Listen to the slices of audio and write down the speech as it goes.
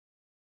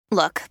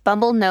Look,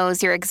 Bumble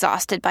knows you're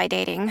exhausted by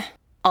dating.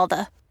 All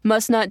the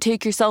must not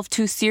take yourself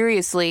too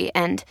seriously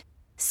and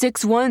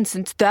 6'1"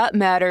 since that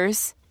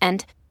matters.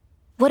 And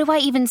what do I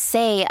even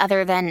say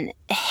other than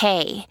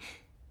hey?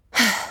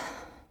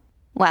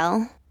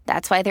 Well,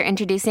 that's why they're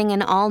introducing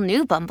an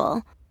all-new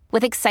Bumble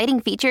with exciting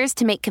features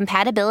to make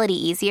compatibility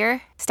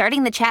easier,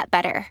 starting the chat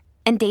better,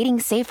 and dating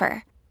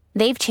safer.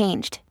 They've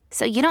changed,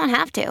 so you don't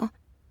have to.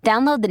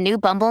 Download the new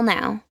Bumble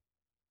now.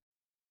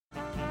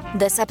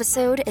 This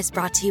episode is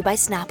brought to you by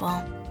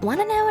Snapple. Want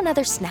to know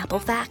another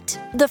Snapple fact?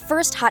 The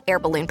first hot air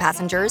balloon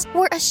passengers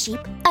were a sheep,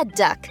 a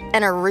duck,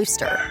 and a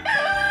rooster.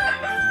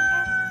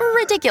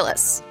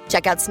 Ridiculous.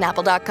 Check out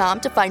Snapple.com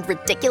to find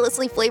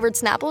ridiculously flavored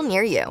Snapple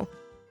near you.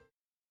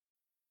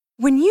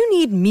 When you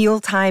need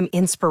mealtime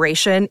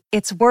inspiration,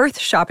 it's worth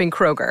shopping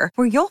Kroger,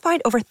 where you'll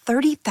find over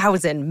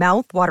 30,000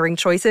 mouth-watering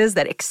choices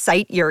that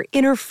excite your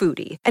inner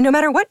foodie. And no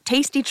matter what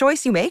tasty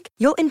choice you make,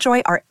 you'll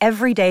enjoy our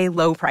everyday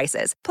low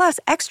prices, plus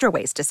extra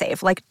ways to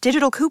save, like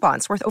digital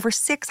coupons worth over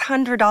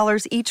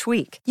 $600 each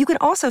week. You can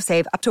also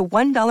save up to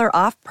 $1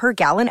 off per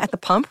gallon at the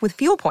pump with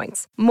fuel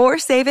points. More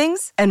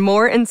savings and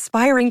more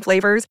inspiring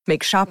flavors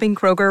make shopping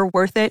Kroger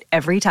worth it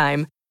every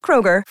time.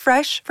 Kroger,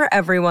 fresh for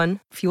everyone.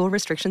 Fuel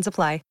restrictions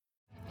apply.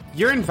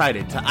 You're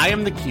invited to I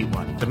Am the Cute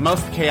One, the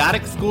most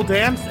chaotic school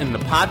dance in the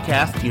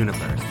podcast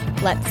universe.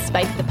 Let's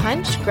spike the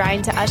punch,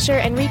 grind to usher,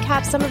 and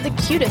recap some of the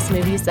cutest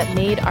movies that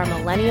made our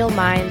millennial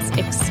minds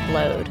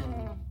explode.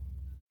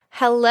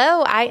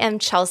 Hello, I am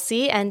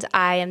Chelsea, and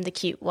I am the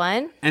cute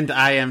one. And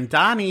I am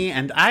Donnie,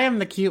 and I am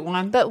the cute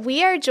one. But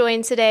we are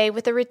joined today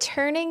with a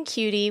returning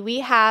cutie. We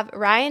have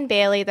Ryan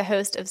Bailey, the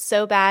host of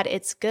So Bad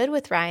It's Good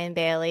with Ryan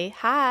Bailey.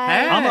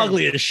 Hi. Hey. I'm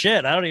ugly as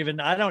shit. I don't even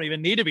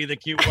need to be the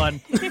cute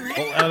one.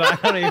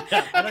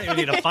 I don't even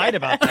need to fight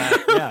about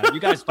that. Yeah,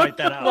 you guys fight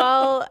that out.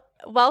 Well,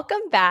 welcome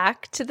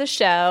back to the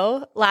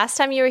show. Last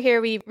time you were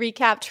here, we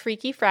recapped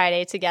Freaky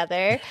Friday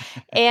together.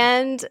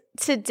 And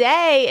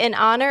today, in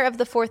honor of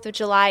the 4th of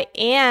July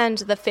and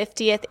the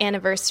 50th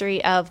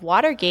anniversary of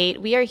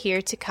Watergate, we are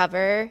here to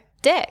cover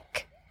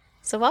Dick.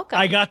 So welcome.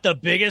 I got the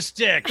biggest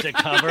dick to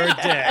cover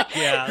Dick.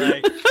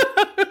 Yeah.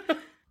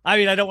 I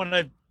mean, I don't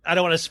want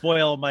to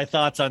spoil my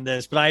thoughts on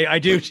this, but I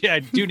do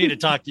need to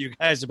talk to you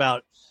guys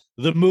about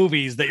the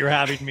movies that you're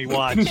having me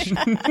watch.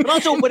 but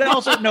also,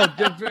 no,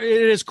 it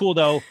is cool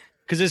though,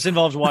 because this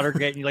involves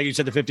Watergate, like you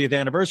said, the 50th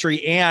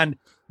anniversary, and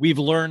we've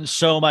learned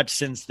so much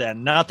since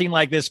then. Nothing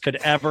like this could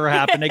ever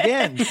happen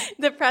again.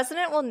 The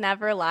president will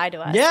never lie to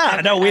us. Yeah,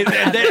 ever, no,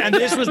 ever. And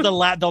this was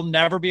they'll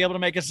never be able to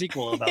make a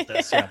sequel about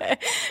this. Yeah.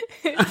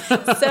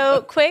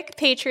 So, quick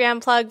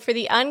Patreon plug for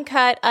the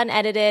uncut,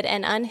 unedited,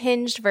 and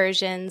unhinged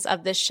versions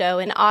of this show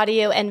in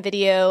audio and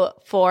video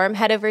form.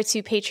 Head over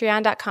to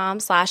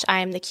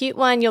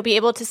patreon.com/IamTheCuteOne. You'll be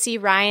able to see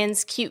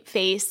Ryan's cute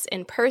face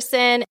in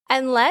person.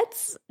 And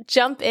let's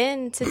jump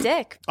into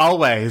Dick.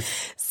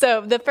 Always.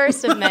 So, the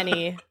first of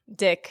many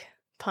Dick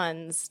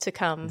puns to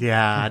come.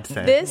 Yeah, I'd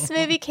say. This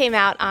movie came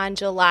out on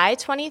July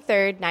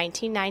 23rd,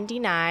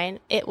 1999.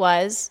 It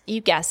was,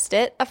 you guessed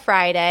it, a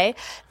Friday.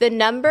 The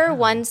number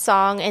one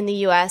song in the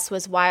U.S.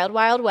 was Wild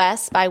Wild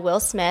West by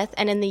Will Smith,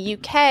 and in the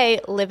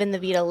U.K., Livin' the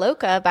Vida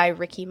Loca by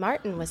Ricky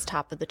Martin was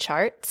top of the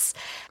charts.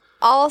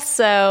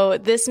 Also,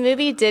 this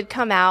movie did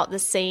come out the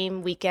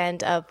same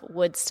weekend of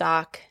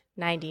Woodstock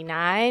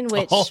 99,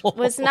 which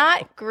was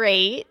not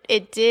great.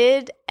 It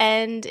did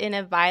end in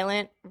a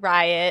violent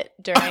riot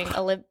during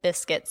a Limp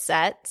Bizkit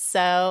set.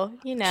 So,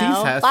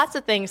 Jesus. Lots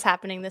of things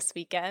happening this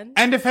weekend.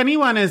 And if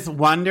anyone is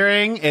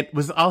wondering, it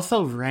was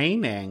also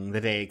raining the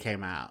day it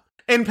came out.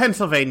 In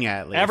Pennsylvania,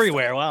 at least.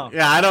 Everywhere, wow.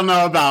 Yeah, I don't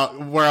know about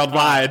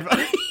worldwide.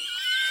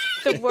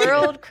 The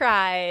world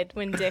cried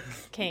when Dick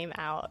came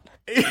out.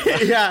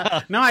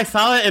 Yeah. No, I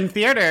saw it in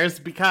theaters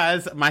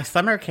because my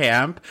summer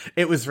camp,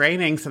 it was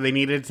raining, so they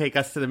needed to take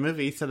us to the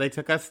movie, so they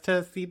took us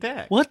to see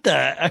Dick. What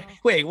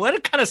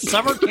kind of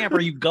summer camp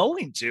are you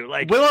going to?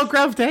 Like Willow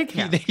Grove Day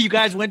Camp. You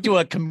guys went to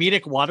a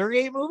comedic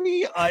Watergate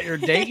movie at your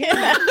day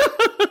camp?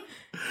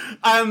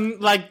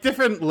 Like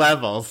different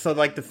levels. So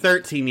like the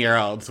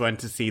 13-year-olds went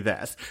to see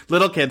this.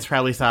 Little kids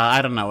probably saw,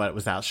 I don't know what it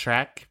was out,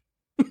 Shrek.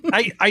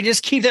 I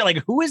just keep that,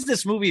 like, who is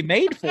this movie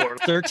made for?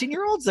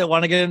 13-year-olds that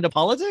want to get into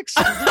politics?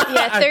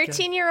 Yeah,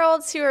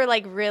 13-year-olds who are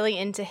like really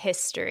into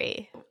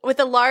history with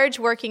a large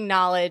working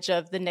knowledge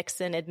of the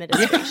Nixon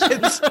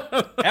administration.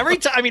 Every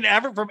time, I mean,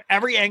 from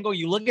every angle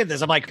you look at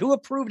this, I'm like, who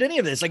approved any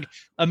of this? Like,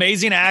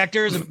 amazing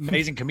actors,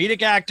 amazing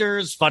comedic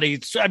actors, funny.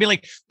 I mean,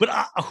 like, but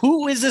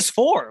who is this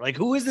for? Like,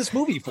 who is this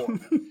movie for?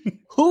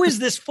 Who is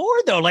this for,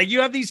 though? Like,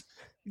 you have these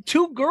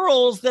two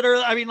girls that are,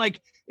 I mean, like,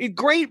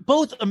 great,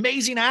 both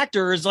amazing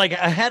actors, like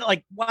ahead,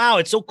 like, wow,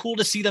 it's so cool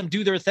to see them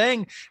do their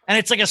thing. And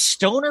it's like a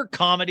stoner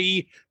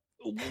comedy,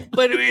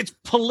 but it's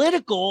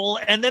political.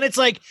 And then it's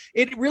like,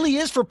 it really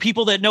is for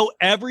people that know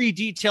every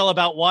detail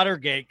about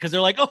Watergate, because they're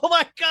like, oh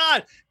my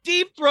God,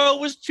 Deep Throat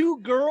was two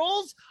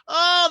girls.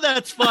 Oh,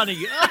 that's funny.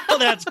 Oh,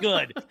 that's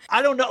good.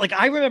 I don't know. Like,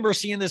 I remember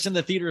seeing this in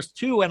the theaters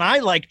too. And I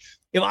like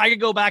if I could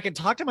go back and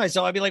talk to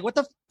myself, I'd be like, what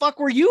the fuck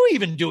were you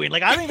even doing?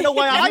 Like, I don't even know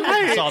why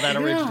I saw that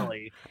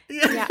originally.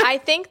 Yeah, I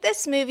think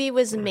this movie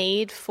was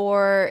made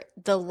for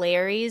the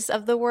Larrys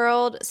of the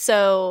world.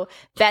 So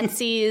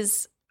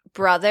Betsy's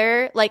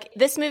brother, like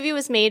this movie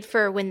was made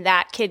for when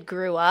that kid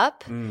grew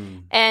up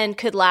and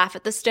could laugh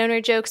at the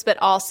stoner jokes, but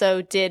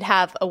also did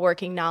have a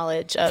working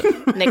knowledge of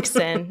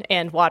Nixon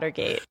and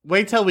Watergate.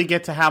 Wait till we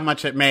get to how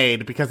much it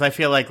made, because I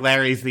feel like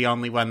Larry's the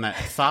only one that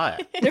saw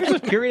it. There's a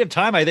period of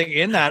time, I think,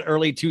 in that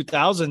early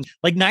 2000s,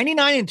 like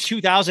 99 and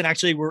 2000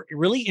 actually were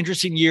really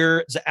interesting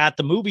years at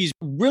the movies,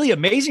 really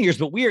amazing years,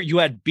 but weird. You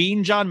had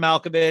Being John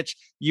Malkovich,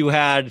 you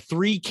had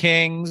Three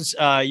Kings,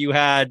 you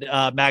had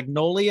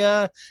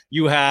Magnolia,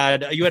 you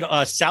had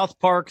South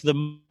Park, the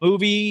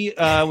movie,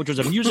 which was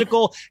a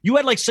musical. You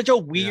had like such a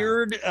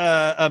weird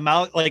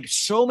amount, like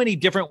so many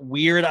different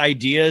weird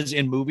ideas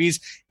in movies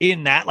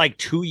in that like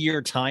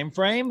 2-year time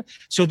frame.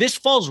 So this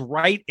falls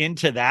right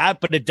into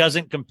that, but it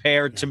doesn't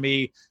compare to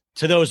me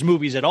to those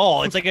movies at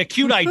all. It's like a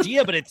cute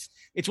idea, but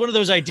it's one of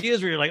those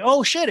ideas where you're like,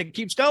 oh shit, it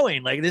keeps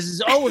going. Like this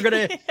is, we're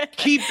going to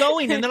keep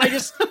going. And then I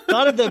just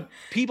thought of the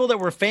people that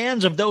were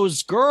fans of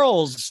those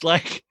girls.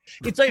 Like,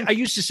 it's like, I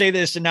used to say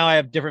this and now I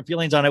have different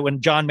feelings on it when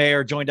John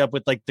Mayer joined up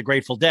with like the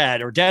Grateful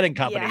Dead or Dead and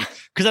Company. Yeah.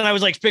 Cause then I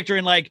was like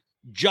picturing like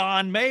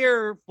John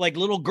Mayer, like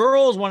little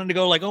girls wanting to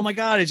go like, oh my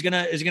God, he's going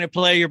to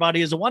play Your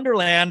Body is a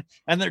Wonderland.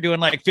 And they're doing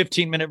like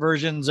 15-minute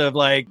versions of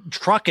like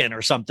Truckin'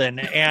 or something.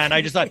 And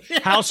I just thought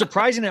how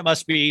surprising it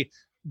must be.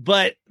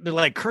 But they're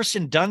like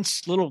Kirsten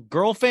Dunst's little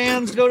girl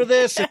fans go to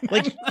this.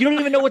 Like, you don't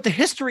even know what the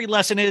history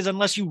lesson is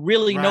unless you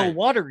really know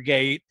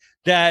Watergate,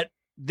 that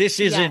this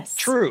isn't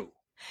true.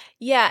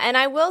 Yeah. And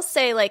I will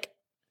say, like,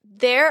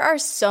 there are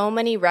so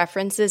many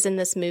references in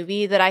this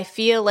movie that I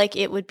feel like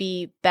it would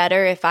be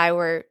better if I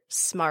were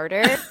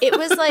smarter. It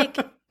was like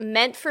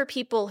meant for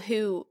people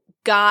who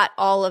got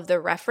all of the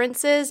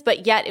references,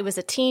 but yet it was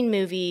a teen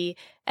movie.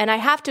 And I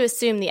have to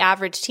assume the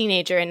average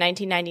teenager in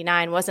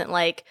 1999 wasn't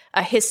like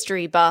a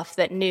history buff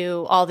that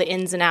knew all the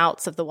ins and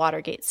outs of the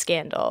Watergate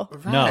scandal.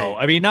 Right. No,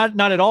 I mean, not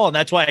at all. And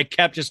that's why I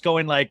kept just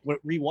going like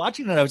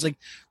rewatching it. I was like,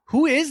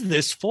 who is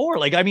this for?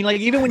 Like, I mean,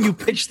 like even when you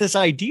pitch this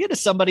idea to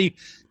somebody,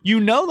 you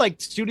know, like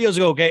studios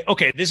go,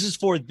 okay, this is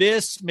for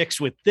this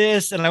mixed with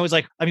this. And I was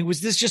like, I mean,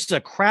 was this just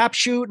a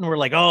crapshoot? And we're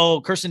like,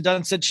 oh, Kirsten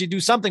Dunst said she'd do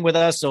something with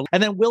us. So,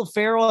 and then Will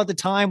Ferrell at the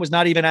time was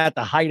not even at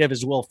the height of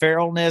his Will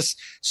Ferrellness.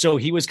 So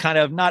he was kind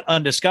of not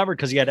undiscovered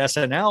because he had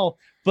SNL,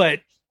 but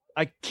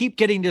I keep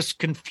getting just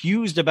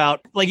confused about,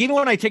 like, even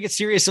when I take it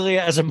seriously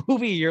as a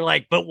movie, you're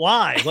like, but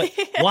why?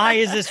 Why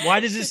is this? Why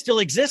does this still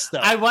exist though?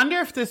 I wonder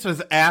if this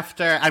was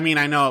after, I mean,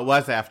 I know it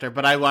was after,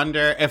 but I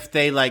wonder if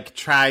they like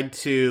tried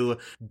to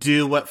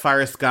do what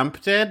Forrest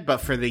Gump did, but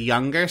for the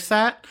younger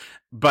set.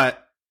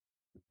 But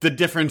the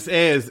difference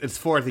is it's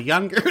for the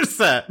younger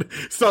set.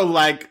 So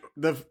like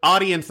the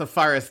audience of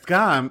Forrest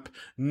Gump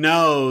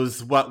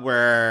knows what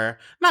we're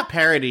not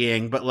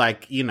parodying, but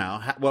like, you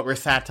know, what we're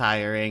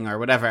satiring or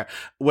whatever.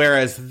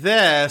 Whereas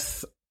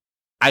this,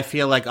 I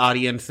feel like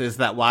audiences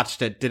that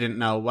watched it didn't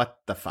know what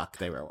the fuck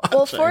they were watching.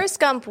 Well, Forrest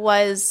Gump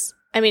was,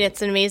 I mean,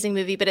 it's an amazing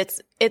movie, but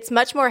it's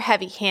much more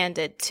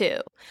heavy-handed too.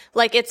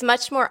 Like, it's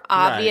much more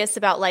obvious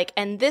about like,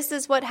 and this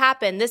is what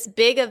happened. This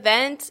big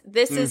event,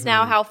 this is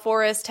now how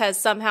Forrest has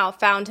somehow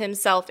found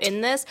himself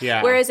in this.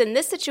 Yeah. Whereas in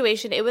this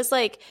situation, it was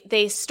like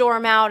they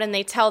storm out and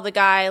they tell the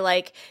guy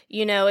like,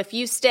 you know, if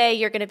you stay,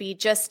 you're going to be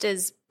just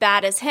as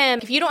bad as him.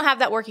 If you don't have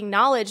that working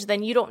knowledge,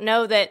 then you don't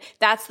know that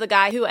that's the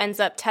guy who ends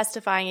up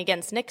testifying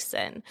against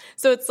Nixon.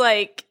 So it's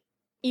like,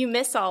 you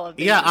miss all of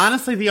these. Yeah,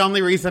 honestly, the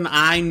only reason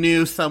I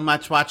knew so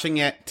much watching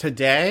it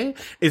today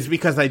is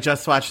because I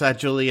just watched that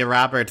Julia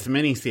Roberts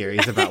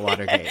miniseries about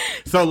Watergate.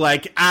 So,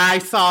 like, I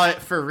saw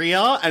it for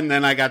real, and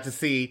then I got to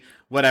see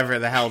whatever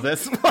the hell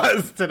this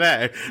was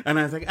today. And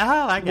I was like, oh,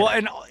 I get it. Well,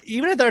 and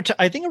even at that,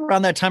 I think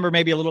around that time, or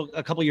maybe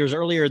a couple years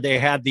earlier, they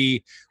had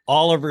the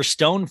Oliver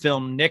Stone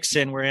film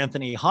Nixon, where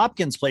Anthony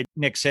Hopkins played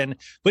Nixon,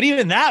 but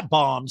even that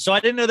bombed. So I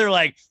didn't know. They're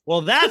like,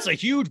 well, that's a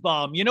huge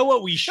bomb. You know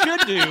what we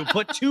should do?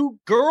 Put 2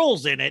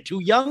 girls in it,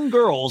 2 young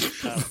girls.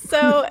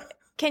 So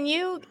can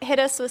you hit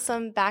us with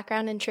some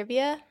background and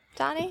trivia,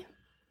 Donnie?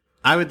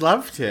 I would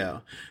love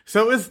to.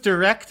 So it was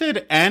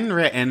directed and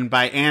written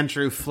by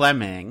Andrew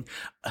Fleming,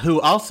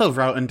 who also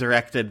wrote and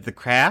directed The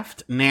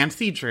Craft,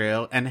 Nancy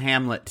Drew, and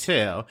Hamlet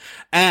 2.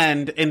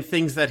 And in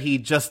things that he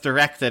just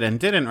directed and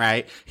didn't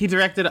write, he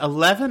directed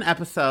 11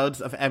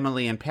 episodes of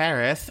Emily in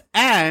Paris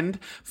and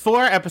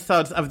 4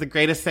 episodes of the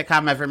greatest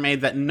sitcom ever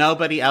made that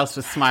nobody else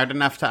was smart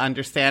enough to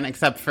understand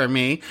except for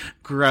me,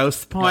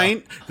 Grosse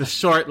Pointe, the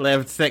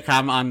short-lived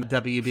sitcom on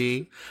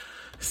WB.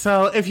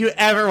 So if you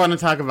ever want to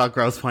talk about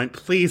Grosse Pointe,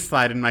 please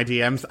slide in my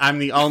DMs. I'm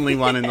the only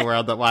one in the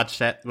world that watched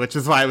it, which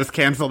is why it was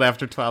canceled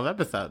after 12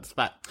 episodes.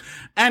 But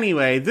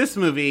anyway, this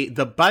movie,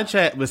 the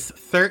budget was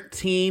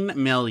 $13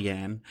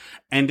 million,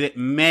 and it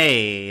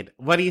made,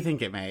 what do you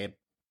think it made?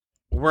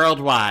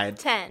 Worldwide.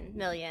 10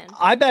 million.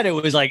 I bet it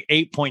was like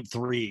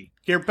 8.3.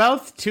 You're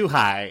both too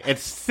high.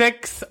 It's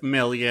 $6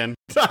 million.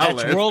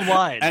 That's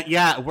worldwide.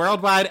 Yeah,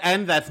 worldwide,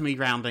 and that's me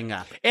rounding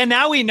up. And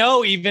now we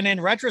know, even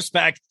in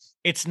retrospect,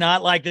 it's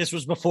not like this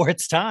was before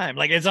its time.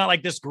 Like, it's not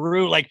like this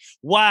grew. Like,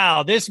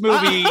 wow, this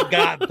movie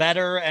got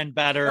better and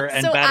better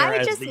and better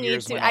as the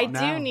years went on.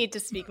 I do need to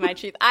speak my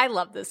truth. I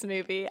love this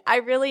movie. I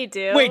really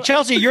do. Wait,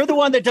 Chelsea, you're the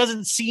one that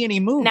doesn't see any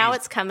movies. Now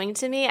it's coming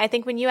to me. I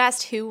think when you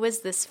asked who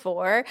was this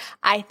for,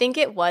 I think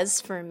it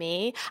was for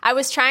me. I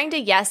was trying to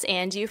yes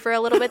and you for a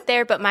little bit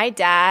there, but my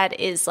dad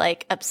is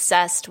like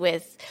obsessed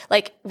with,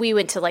 like, we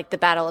went to like the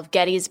Battle of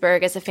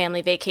Gettysburg as a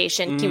family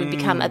vacation. He would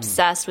become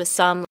obsessed with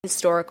some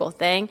historical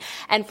thing.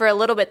 And for a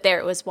little bit there,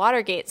 it was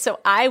Watergate. So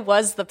I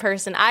was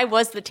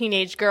the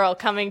teenage girl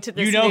coming to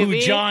this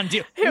movie. Who John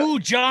Dean? Ooh,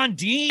 John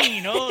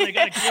Dean. Oh, they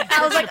got a good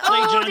I was like,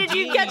 John did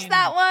Dean. you catch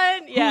that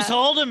one? Yeah. Who's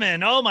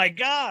Haldeman? Oh my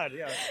God.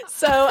 Yeah.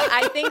 So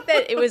I think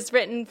that it was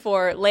written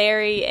for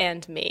Larry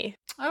and me.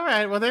 All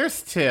right, well,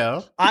 there's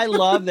two. I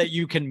love that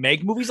you can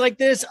make movies like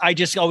this. I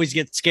just always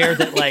get scared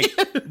that like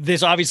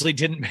this obviously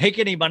didn't make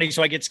any money.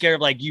 So I get scared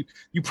of like you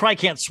probably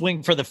can't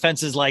swing for the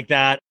fences like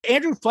that.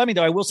 Andrew Fleming,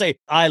 though, I will say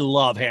I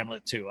love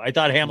Hamlet 2. I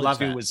thought Hamlet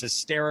 2 was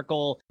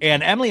hysterical.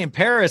 And Emily in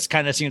Paris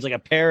kind of seems like a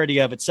parody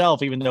of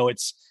itself, even though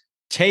it's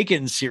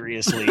taken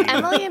seriously.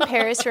 Emily in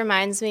Paris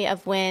reminds me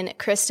of when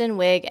Kristen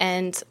Wiig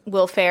and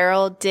Will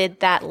Ferrell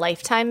did that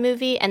Lifetime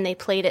movie and they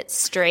played it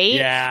straight.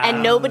 Yeah.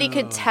 And nobody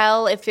could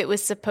tell if it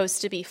was supposed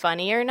to be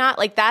funny or not.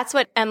 Like, that's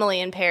what Emily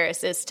in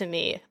Paris is to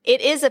me.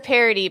 It is a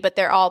parody, but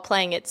they're all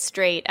playing it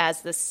straight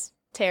as this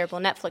terrible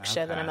Netflix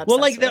show that I'm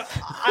obsessed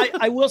with.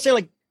 I will say,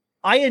 like,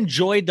 I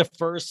enjoyed the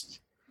first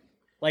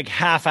like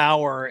half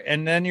hour,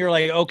 and then you're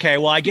like, okay,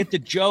 well, I get the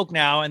joke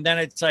now, and then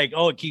it's like,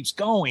 oh, it keeps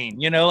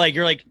going, you know, like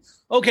you're like,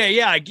 okay,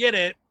 yeah, I get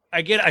it.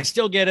 I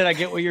still get it. I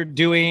get what you're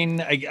doing.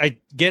 I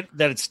get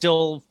that it's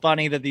still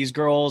funny that these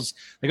girls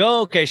like,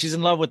 oh, okay, she's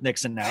in love with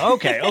Nixon now.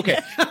 Okay.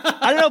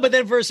 I don't know. But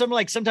then for some,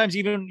 like, sometimes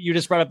even you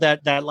just brought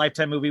up that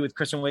Lifetime movie with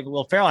Kristen Wiig and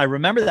Will Ferrell. I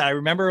remember that. I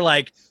remember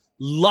like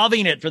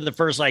loving it for the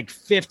first like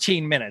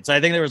 15 minutes.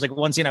 I think there was like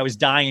one scene I was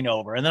dying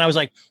over. And then I was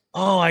like,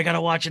 oh, I got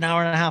to watch an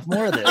hour and a half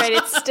more of this. Right,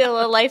 it's still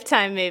a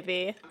Lifetime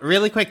movie.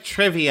 Really quick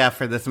trivia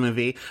for this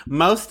movie.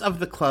 Most of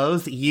the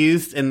clothes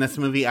used in this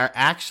movie are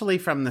actually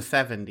from the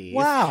 70s.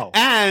 Wow.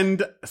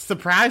 And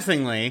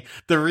surprisingly,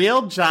 the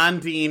real John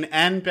Dean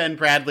and Ben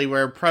Bradley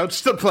were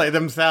approached to play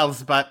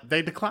themselves, but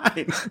they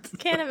declined.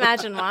 Can't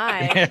imagine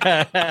why.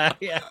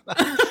 Yeah.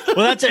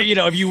 Well, that's it. You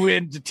know, if you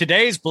in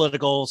today's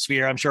political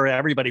sphere, I'm sure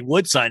everybody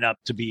would sign up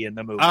to be in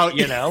the movie,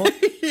 you know?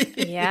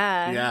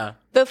 Yeah. Yeah.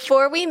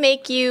 Before we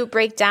make you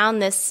break down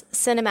this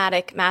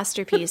cinematic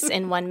masterpiece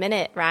in 1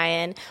 minute,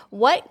 Ryan,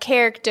 what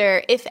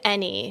character, if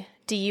any,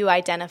 do you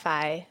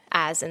identify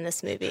as in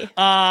this movie?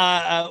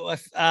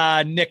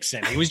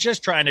 Nixon. He was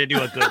just trying to do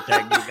a good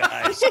thing, you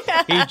guys.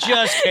 He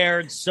just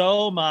cared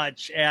so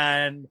much.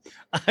 And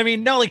I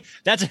mean, no, like,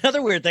 that's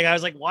another weird thing. I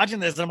was like watching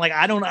this and I'm like,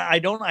 I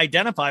don't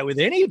identify with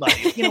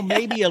anybody. You know,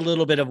 maybe a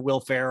little bit of Will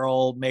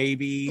Ferrell,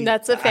 maybe.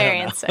 That's a fair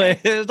answer.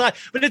 But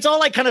it's all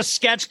like kind of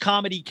sketch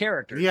comedy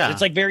characters. Yeah.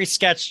 It's like very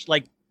sketch,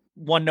 like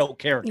one note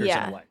characters in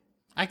a way.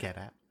 I get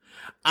it.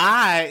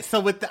 So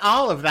with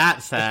all of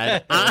that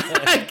said,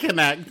 I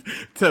connect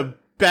to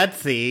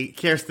Betsy,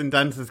 Kirsten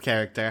Dunst's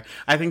character.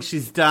 I think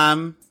she's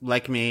dumb,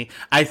 like me.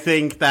 I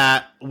think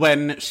that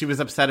when she was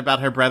upset about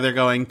her brother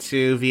going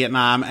to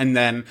Vietnam, and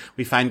then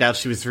we find out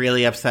she was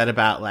really upset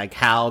about like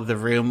how the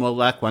room will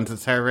look once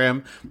it's her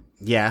room.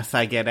 Yes,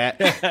 I get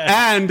it.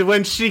 And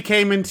when she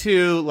came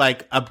into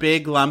like a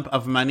big lump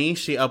of money,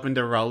 she opened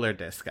a roller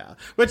disco,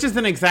 which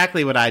isn't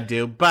exactly what I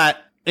do, but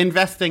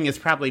investing is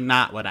probably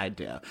not what I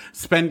do.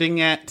 Spending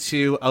it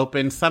to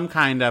open some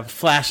kind of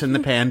flash in the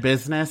pan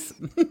business,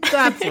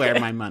 that's where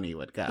my money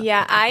would go.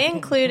 Yeah, I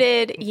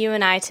included you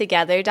and I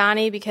together,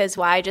 Donnie, because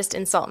why just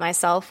insult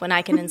myself when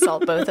I can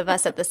insult both of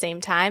us at the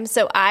same time?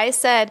 So I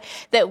said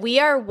that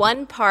we are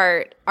one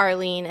part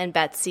Arlene and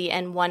Betsy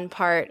and one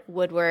part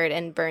Woodward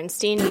and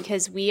Bernstein,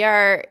 because we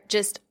are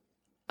just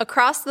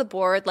across the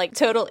board, like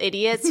total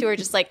idiots who are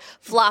just like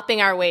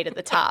flopping our way to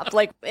the top.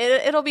 Like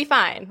it'll be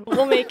fine.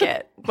 We'll make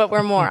it, but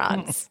we're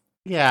morons.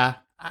 Yeah,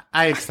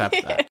 I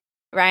accept that.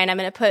 Ryan, I'm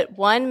going to put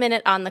 1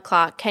 minute on the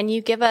clock. Can you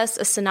give us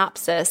a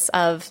synopsis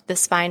of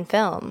this fine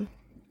film?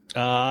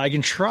 I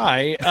can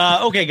try.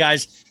 Okay,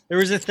 guys. There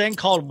was a thing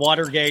called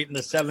Watergate in the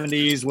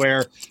 70s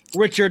where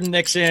Richard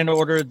Nixon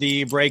ordered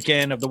the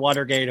break-in of the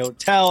Watergate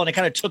Hotel, and it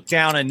kind of took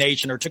down a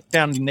nation, or took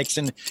down the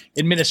Nixon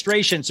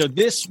administration. So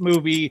this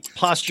movie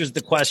postures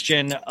the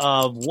question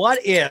of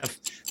what if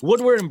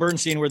Woodward and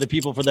Bernstein were the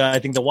people for I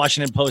think the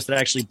Washington Post that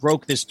actually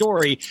broke this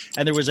story,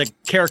 and there was a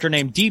character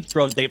named Deep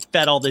Throat. They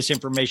fed all this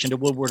information to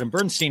Woodward and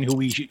Bernstein, who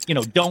we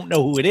don't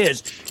know who it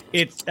is.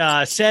 It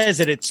says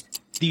that it's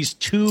these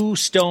two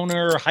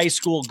stoner high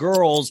school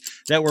girls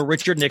that were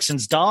Richard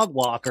Nixon's dog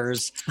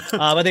walkers.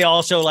 But they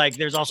also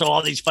there's also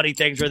all these funny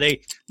things where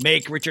they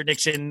make Richard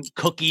Nixon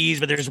cookies,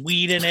 but there's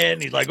weed in it.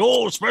 And he's like,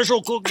 oh,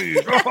 special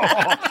cookies.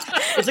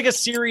 it's like a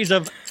series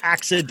of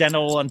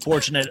accidental,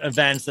 unfortunate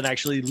events that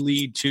actually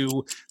lead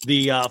to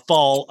the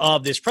fall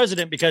of this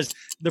president, because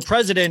the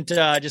president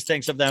just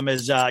thinks of them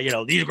as,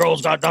 these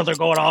girls got nothing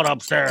going on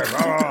upstairs.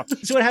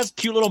 So it has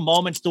cute little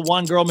moments. The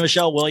one girl,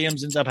 Michelle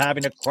Williams, ends up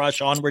having a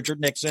crush on Richard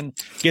Nixon,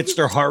 gets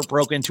her heart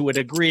broken to a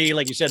degree.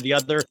 Like you said, the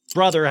other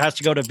brother has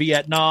to go to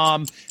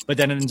Vietnam, but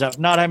then ends up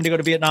not having to go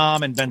to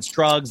Vietnam, invents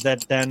drugs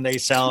that then they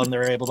sell, and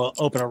they're able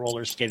to open a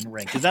roller skating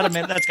rink. Is that a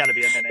minute? That's got to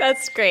be a minute.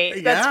 That's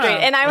great. That's great.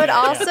 And I would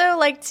also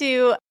like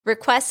to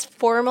request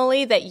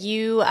formally that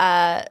you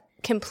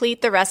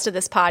complete the rest of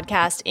this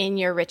podcast in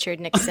your Richard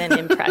Nixon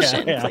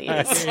impression,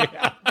 please.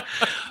 Yeah.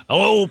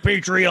 Hello,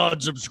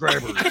 Patreon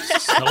subscribers.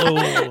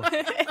 Hello.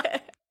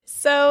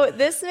 So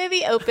this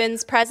movie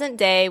opens present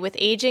day with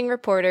aging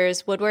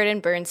reporters Woodward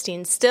and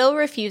Bernstein still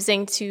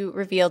refusing to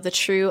reveal the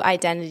true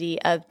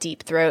identity of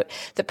Deep Throat,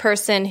 the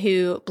person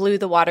who blew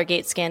the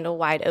Watergate scandal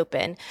wide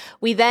open.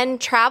 We then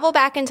travel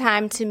back in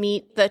time to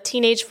meet the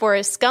teenage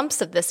Forrest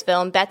Gumps of this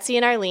film, Betsy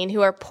and Arlene,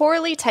 who are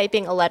poorly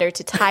typing a letter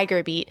to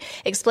Tiger Beat,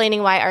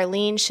 explaining why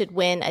Arlene should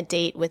win a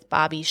date with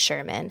Bobby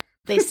Sherman.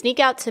 They sneak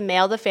out to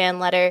mail the fan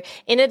letter,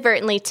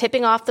 inadvertently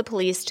tipping off the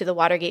police to the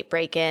Watergate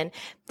break-in.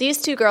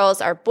 These two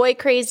girls are boy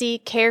crazy,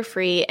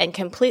 carefree, and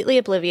completely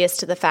oblivious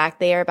to the fact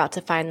they are about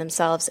to find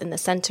themselves in the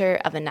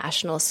center of a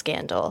national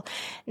scandal.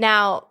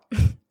 Now,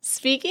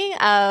 speaking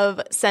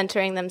of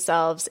centering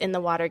themselves in the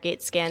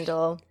Watergate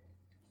scandal,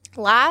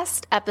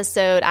 last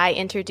episode I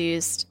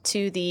introduced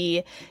to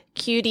the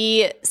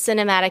cutie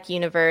cinematic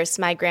universe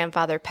my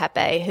grandfather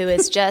Pepe, who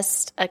is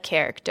just a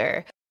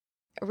character.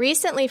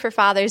 Recently for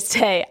Father's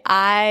Day,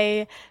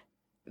 I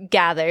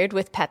gathered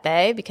with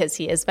Pepe because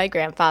he is my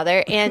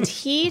grandfather, and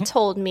he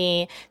told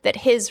me that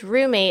his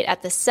roommate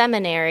at the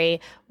seminary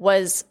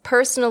was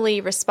personally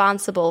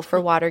responsible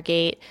for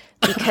Watergate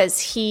because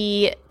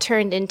he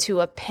turned into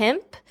a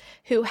pimp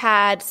who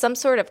had some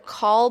sort of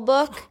call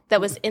book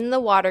that was in the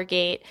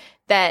Watergate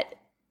that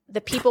the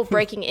people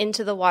breaking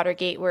into the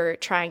Watergate were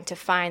trying to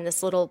find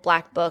this little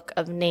black book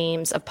of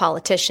names of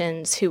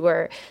politicians who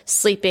were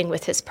sleeping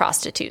with his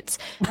prostitutes.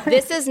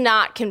 This is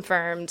not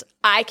confirmed.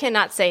 I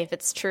cannot say if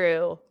it's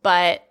true,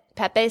 but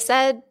Pepe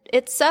said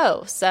it's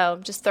so. So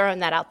I'm just throwing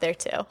that out there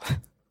too.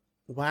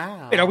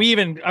 Wow.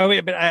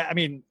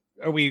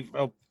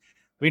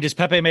 Does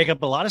Pepe make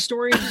up a lot of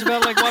stories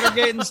about like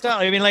Watergate and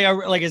stuff? I mean,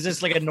 is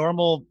this like a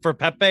normal for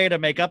Pepe to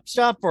make up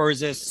stuff, or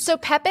is this? So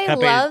Pepe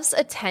loves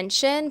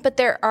attention, but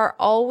there are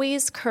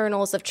always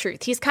kernels of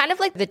truth. He's kind of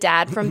like the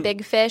dad from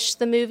Big Fish,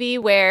 the movie,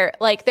 where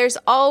like there's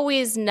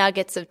always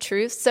nuggets of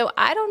truth. So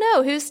I don't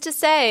know who's to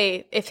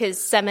say if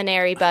his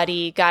seminary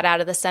buddy got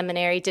out of the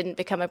seminary, didn't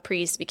become a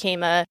priest,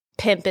 became a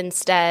pimp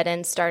instead,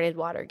 and started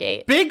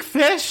Watergate. Big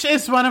Fish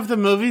is one of the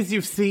movies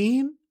you've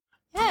seen?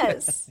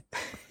 Yes.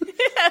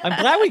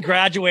 I'm glad we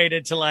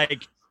graduated to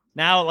like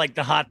now like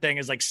the hot thing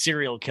is like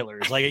serial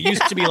killers. Like it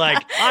used to be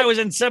like I was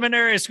in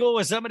seminary school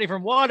with somebody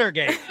from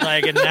Watergate.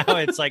 Like, and now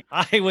it's like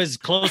I was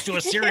close to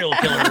a serial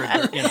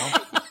killer, you know.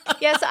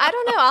 Yeah, so I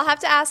don't know. I'll have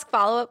to ask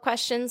follow-up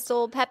questions to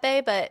old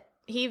Pepe, but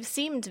he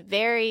seemed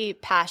very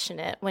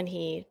passionate when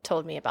he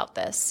told me about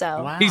this.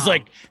 So wow. He's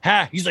like,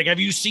 have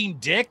you seen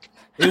Dick?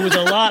 It was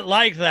a lot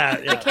like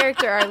that. The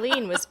character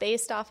Arlene was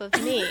based off of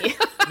me.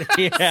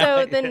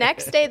 So the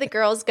next day, the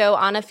girls go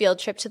on a field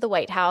trip to the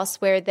White House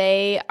where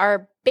they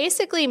are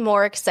basically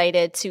more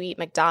excited to eat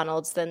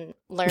McDonald's than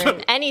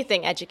learn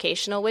anything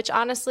educational, which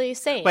honestly,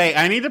 same. Wait,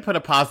 I need to put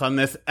a pause on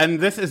this.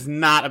 And this is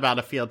not about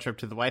a field trip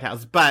to the White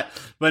House. But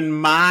when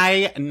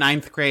my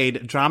 9th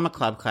grade drama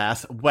club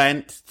class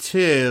went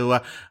to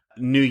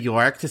New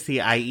York to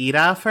see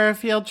Aida for a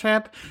field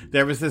trip,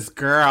 there was this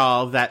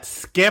girl that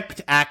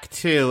skipped Act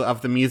 2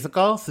 of the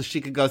musical so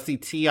she could go see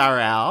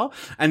TRL,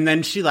 and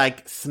then she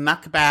like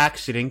snuck back.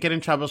 She didn't get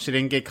in trouble. She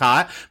didn't get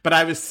caught, but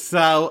I was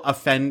so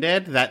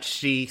offended that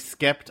she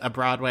skipped a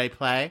Broadway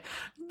play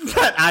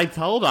that I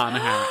told on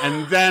her,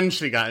 and then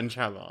she got in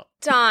trouble.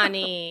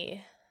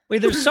 Donnie.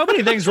 Wait, there's so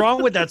many things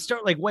wrong with that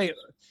story. Like, wait,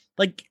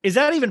 like, is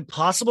that even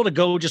possible to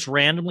go just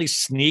randomly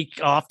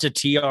sneak off to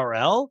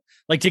TRL?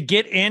 Like to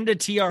get into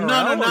TRL?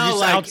 No, or just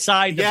like,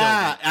 outside the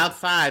building?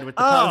 Outside with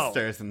the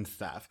posters and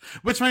stuff,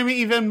 which made me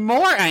even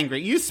more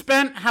angry. You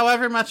spent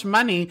however much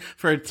money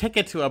for a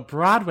ticket to a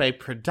Broadway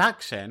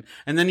production,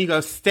 and then you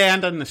go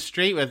stand on the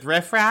street with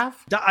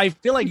riffraff? I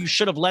feel like you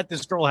should have let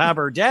this girl have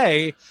her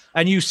day,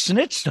 and you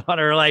snitched on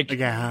her, like,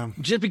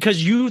 just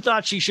because you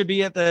thought she should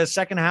be at the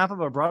second half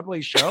of a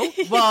Broadway show?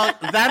 Well,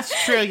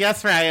 that's true,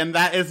 yes, Ryan,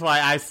 that is why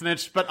I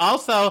snitched, but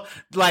also,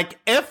 like,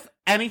 if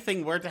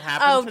anything were to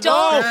happen to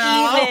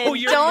don't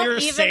your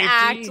even safety.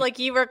 act like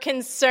you were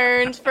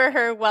concerned for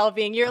her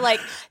well-being. You're like,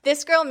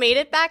 this girl made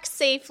it back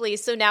safely,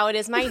 so now it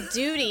is my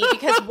duty,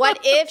 because what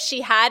if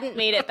she hadn't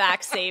made it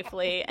back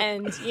safely?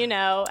 And, you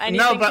know,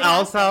 anything No, but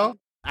also,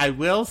 I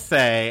will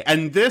say,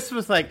 and this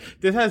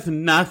has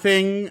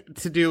nothing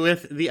to do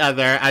with the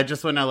other. I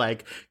just want to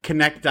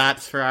connect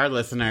dots for our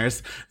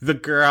listeners. The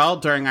girl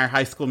during our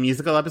High School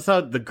Musical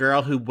episode, the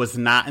girl who was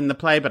not in the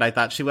play, but I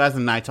thought she was,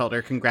 and I told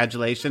her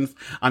congratulations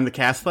on the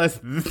cast list.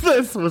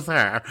 This was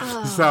her.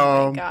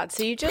 Oh my God.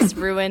 So you just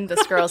ruined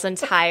this girl's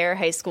entire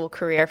high school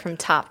career from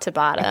top to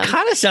bottom. It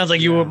kind of sounds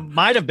like you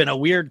might have been a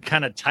weird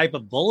kind of type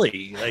of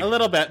bully. A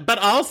little bit. But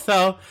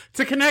also,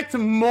 to connect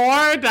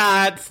more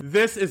dots,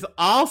 this is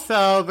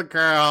also the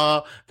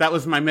girl that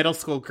was my middle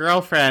school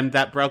girlfriend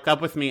that broke up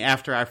with me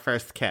after our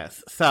first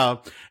kiss.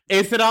 So,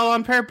 is it all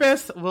on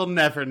purpose? We'll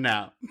never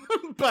know.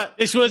 But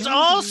this was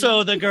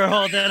also the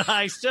girl that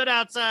I stood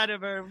outside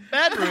of her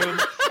bedroom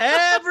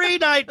every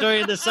night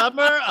during the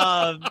summer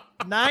of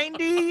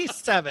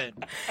 97.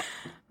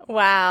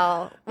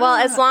 Wow. Well,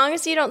 as long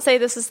as you don't say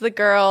this is the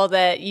girl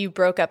that you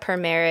broke up her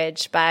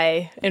marriage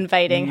by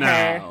inviting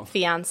her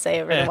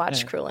fiance over to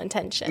watch Cruel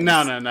Intentions.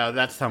 No.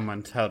 That's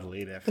someone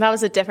totally different. That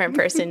was a different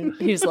person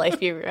whose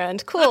life you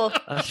ruined. Cool.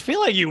 I feel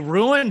like you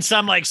ruined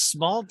some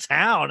small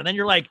town, and then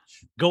you're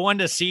going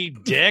to see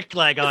Dick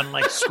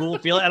on school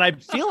field. And I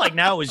feel like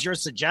now it was your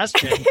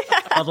suggestion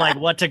of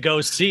what to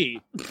go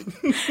see.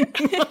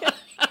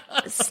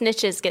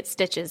 Snitches get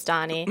stitches,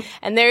 Donnie.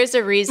 And there's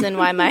a reason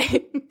why my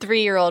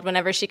 3-year-old,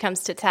 whenever she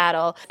comes to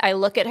tattle, I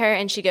look at her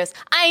and she goes,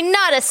 "I'm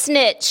not a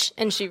snitch."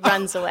 And she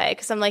runs away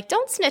because I'm like,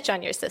 don't snitch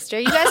on your sister.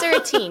 You guys are a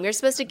team. You're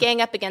supposed to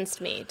gang up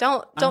against me.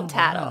 Don't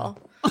tattle.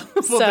 Well,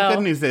 the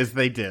good news is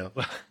they do.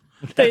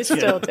 They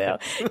still do.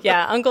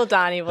 Yeah, Uncle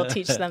Donnie will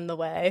teach them the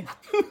way.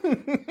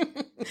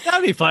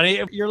 That'd be funny.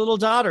 If your little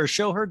daughter,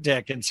 show her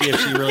Dick and see if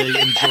she really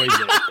enjoys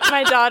it.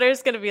 My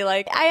daughter's going to be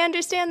like, I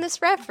understand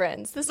this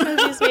reference. This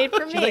movie's made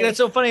for me. She's like, that's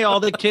so funny.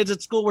 All the kids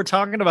at school were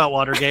talking about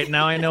Watergate.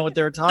 Now I know what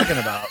they were talking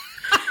about.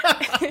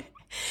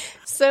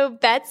 So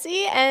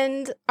Betsy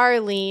and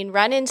Arlene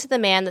run into the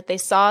man that they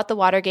saw at the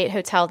Watergate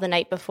Hotel the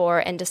night before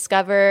and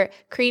discover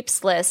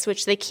Creep's List,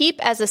 which they keep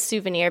as a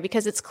souvenir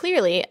because it's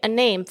clearly a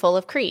name full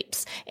of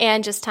creeps.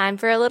 And just time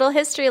for a little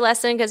history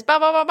lesson because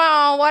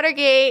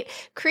Watergate.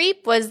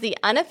 Creep was the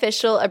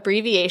unofficial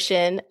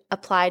abbreviation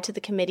applied to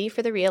the Committee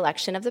for the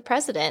Re-election of the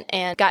President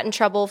and got in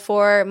trouble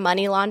for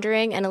money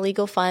laundering and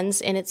illegal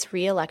funds in its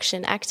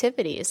re-election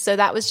activities. So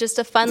that was just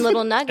a fun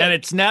little nugget. And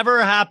it's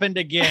never happened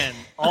again.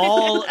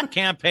 All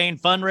campaign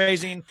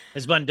fundraising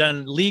has been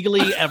done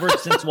legally ever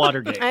since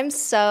Watergate. I'm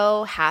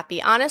so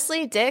happy.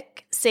 Honestly,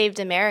 Dick saved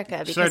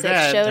America because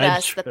it showed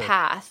us the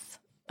path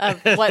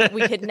of what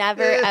we could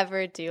never,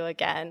 ever do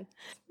again.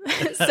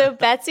 So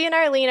Betsy and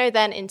Arlene are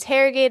then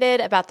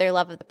interrogated about their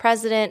love of the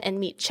president and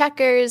meet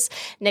Checkers,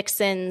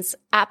 Nixon's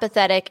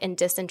apathetic and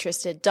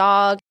disinterested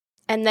dog.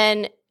 And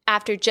then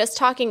after just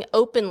talking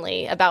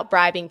openly about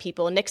bribing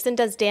people, Nixon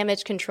does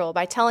damage control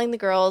by telling the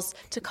girls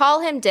to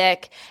call him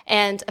Dick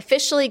and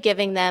officially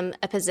giving them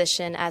a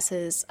position as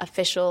his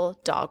official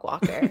dog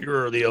walker.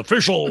 You're the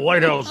official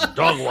White House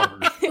dog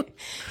walker.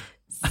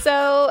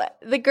 So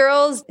the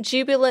girls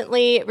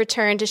jubilantly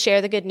return to share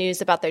the good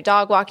news about their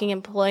dog walking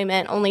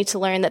employment, only to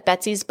learn that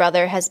Betsy's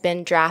brother has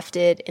been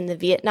drafted in the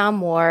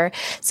Vietnam War.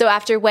 So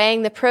after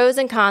weighing the pros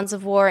and cons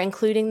of war,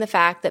 including the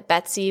fact that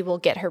Betsy will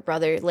get her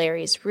brother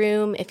Larry's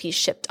room if he's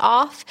shipped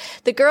off,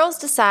 the girls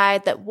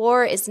decide that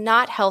war is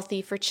not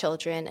healthy for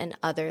children and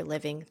other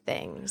living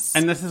things.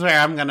 And this is where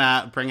I'm going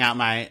to bring out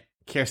my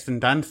Kirsten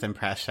Dunst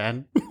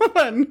impression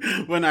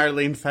when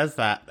Arlene says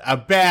that. A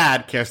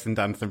bad Kirsten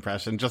Dunst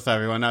impression, just so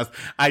everyone knows.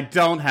 I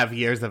don't have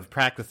years of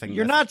practicing.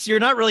 You're not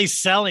really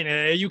selling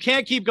it. You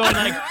can't keep going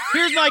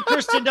here's my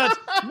Kirsten Dunst.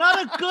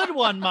 Not a good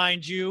one,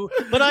 mind you,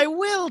 but I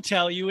will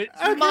tell you it's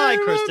my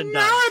Kirsten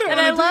Dunst. And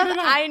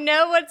I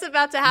know what's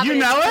about to happen. You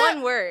know it's it?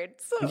 one word.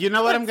 So you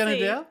know what I'm going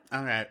to do?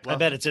 All right. Well, I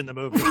bet it's in the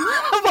movie.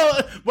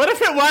 Well, what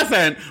if it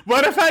wasn't?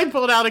 What if I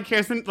pulled out a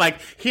Kirsten,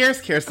 here's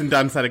Kirsten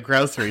Dunst at a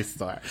grocery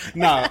store.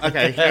 No,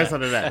 okay, here's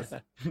what it is.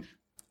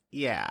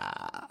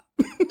 Yeah.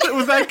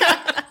 Was that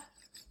good?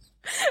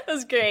 It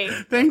was great.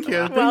 Thank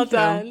you. Well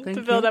done.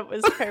 The build-up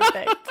was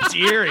perfect. It's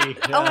eerie.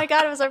 Yeah. Oh my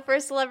God, it was our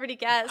first celebrity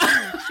guest.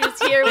 She was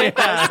here with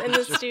us in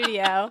the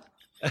studio.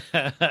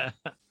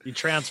 You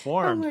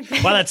transformed.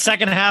 Well, that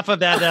second half of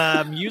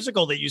that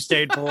musical that you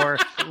stayed for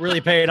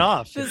really paid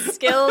off. The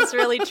skills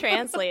really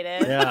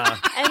translated. Yeah.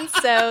 And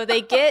so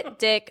they get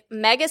Dick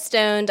mega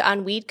stoned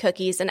on weed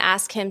cookies and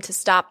ask him to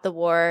stop the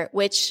war,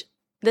 which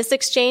this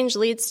exchange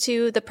leads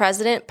to the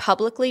president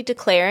publicly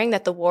declaring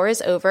that the war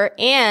is over,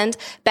 and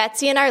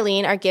Betsy and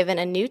Arlene are given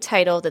a new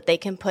title that they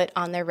can put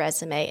on their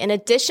resume. In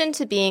addition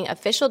to being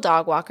official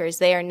dog walkers,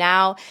 they are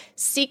now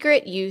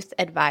secret youth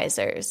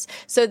advisors.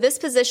 So this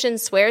position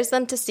swears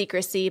them to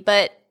secrecy,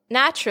 but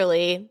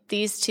naturally,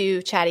 these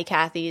two chatty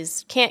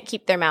Cathys can't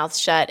keep their mouths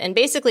shut and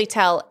basically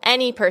tell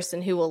any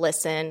person who will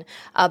listen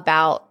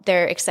about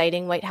their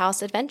exciting White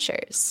House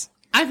adventures.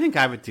 I think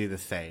I would do the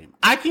same.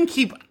 I can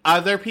keep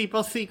other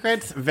people's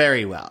secrets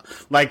very well.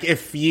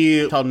 If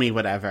you told me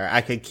whatever,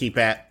 I could keep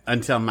it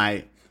until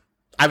I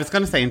I was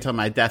going to say until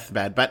my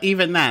deathbed, but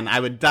even then,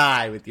 I would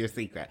die with your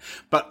secret.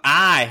 But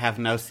I have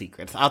no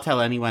secrets. I'll tell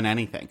anyone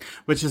anything,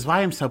 which is why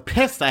I'm so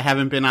pissed I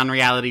haven't been on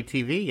reality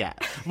TV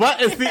yet.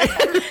 What's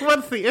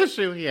the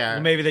issue here?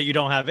 Well, maybe that you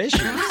don't have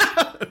issues.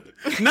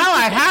 No,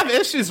 I have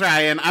issues,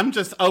 Ryan. I'm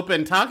just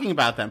open talking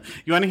about them.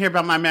 You want to hear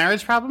about my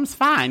marriage problems?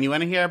 Fine. You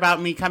want to hear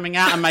about me coming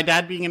out and my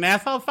dad being an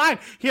asshole? Fine.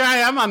 Here I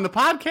am on the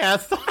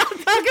podcast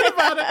talking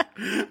about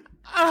it.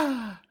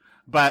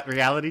 But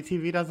reality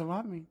TV doesn't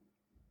want me.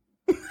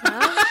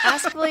 Well,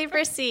 ask, believe,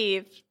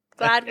 receive.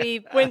 Glad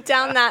we went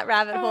down that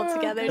rabbit hole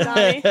together,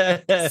 Donnie.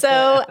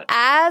 So,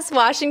 as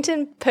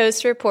Washington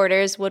Post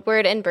reporters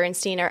Woodward and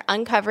Bernstein are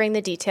uncovering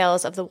the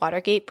details of the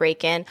Watergate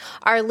break-in,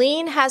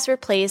 Arlene has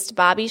replaced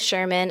Bobby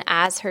Sherman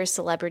as her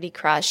celebrity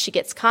crush. She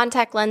gets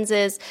contact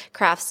lenses,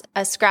 crafts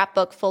a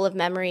scrapbook full of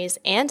memories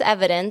and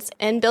evidence,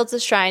 and builds a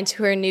shrine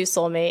to her new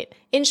soulmate.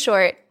 In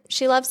short,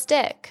 she loves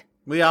Dick.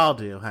 We all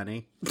do,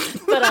 honey.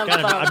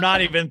 I'm not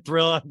even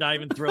thrilled. I'm not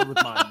even thrilled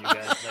with mine, you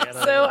guys.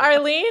 So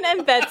Arlene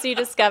and Betsy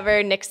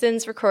discover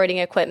Nixon's recording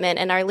equipment,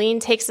 and Arlene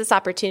takes this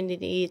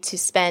opportunity to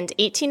spend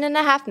 18 and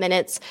a half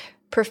minutes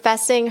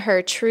professing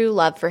her true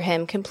love for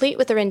him, complete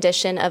with a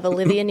rendition of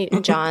Olivia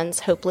Newton-John's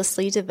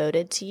Hopelessly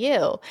Devoted to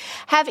You.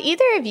 Have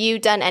either of you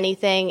done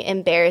anything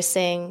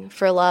embarrassing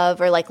for love,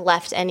 or like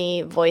left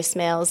any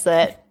voicemails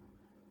that,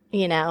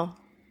 you know,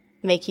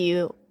 make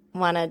you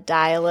want to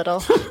die a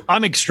little?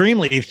 I'm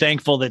extremely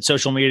thankful that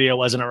social media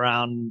wasn't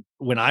around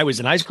when I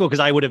was in high school, because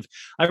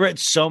I read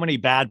so many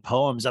bad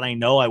poems, and I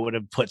know I would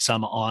have put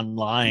some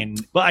online,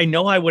 but I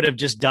know I would have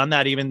just done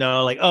that, even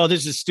though like, oh,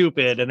 this is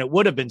stupid, and it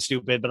would have been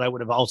stupid, but I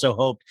would have also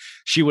hoped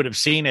she would have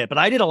seen it. But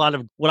I did a lot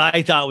of what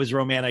I thought was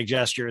romantic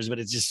gestures, but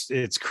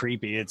it's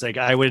creepy. It's like,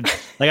 I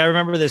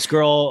remember this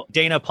girl,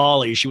 Dana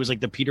Pauly. She was like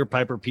the Peter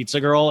Piper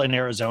pizza girl in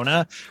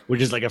Arizona,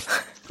 which is like a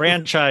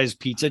franchise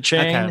pizza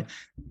chain. Okay.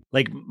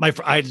 Like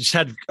I just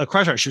had a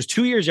crush on her. She was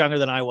 2 years younger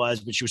than I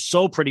was, but she was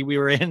so pretty. We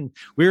were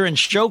in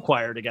show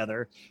choir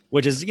together,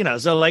 which is,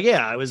 so like,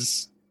 yeah, I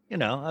was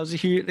a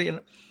huge,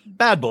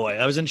 bad boy.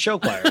 I was in show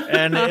choir.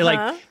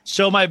 And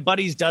so my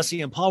buddies,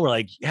 Dusty and Paul, were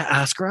like, yeah,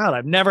 ask her out.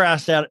 I've never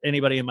asked out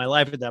anybody in my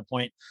life at that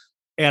point,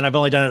 and I've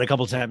only done it a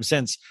couple of times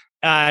since.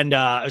 And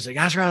I was like,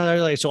 ask her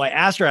out. So I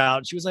asked her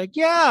out. She was like,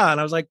 yeah. And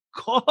I was like,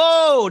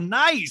 oh,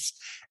 nice.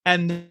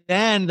 And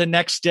then the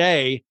next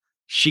day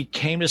she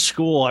came to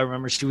school. I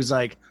remember she was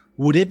like,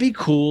 would it be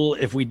cool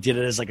if we did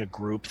it as like a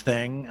group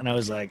thing? And I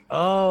was like,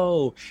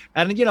 oh,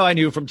 and I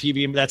knew from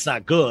TV that's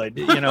not good,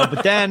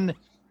 but then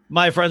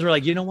my friends were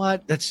like, you know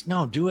what?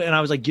 Do it. And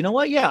I was like, you know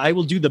what? Yeah, I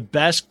will do the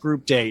best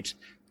group date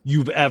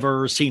you've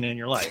ever seen in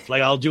your life.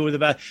 Like, I'll do it the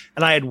best.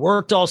 And I had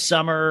worked all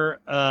summer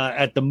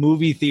at the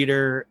movie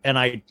theater, and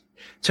I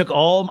took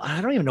I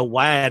don't even know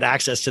why I had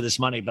access to this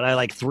money, but I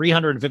like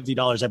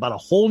 $350. I bought a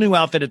whole new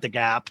outfit at the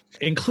Gap,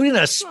 including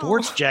a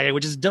sports jacket,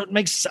 which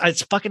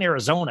it's fucking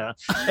Arizona.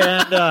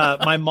 And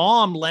my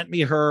mom lent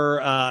me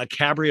her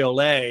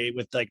cabriolet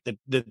with like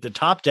the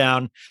top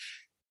down.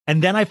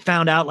 And then I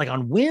found out like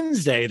on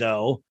Wednesday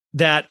though,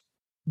 that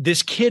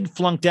this kid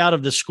flunked out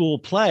of the school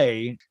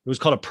play. It was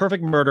called A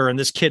Perfect Murder. And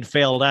this kid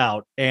failed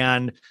out,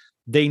 and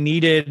they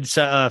needed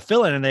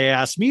fill-in, and they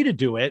asked me to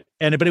do it.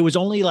 But it was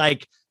only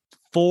like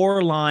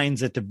 4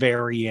 lines at the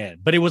very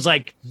end, but it was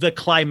like the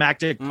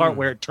climactic part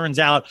where it turns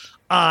out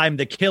I'm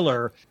the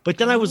killer. But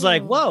then I was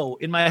like, whoa,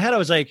 in my head, I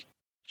was like,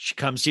 she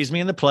comes, sees me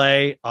in the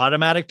play,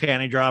 automatic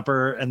panty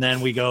dropper. And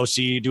then we go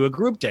do a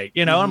group date,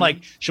 I'm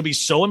like, she'll be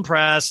so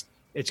impressed.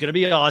 It's going to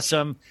be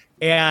awesome.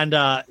 And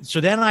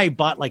so then I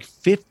bought like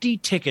 50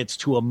 tickets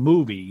to a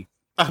movie,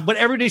 but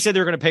everybody said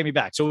they were going to pay me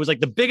back. So it was like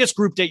the biggest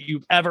group date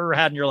you've ever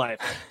had in your life.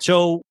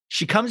 So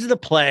she comes to the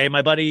play.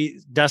 My buddy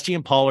Dusty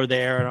and Paul are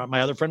there, and my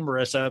other friend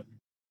Marissa.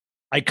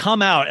 I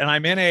come out, and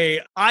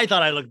I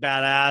thought I looked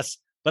badass,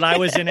 but I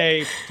was in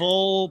a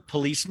full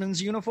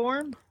policeman's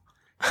uniform.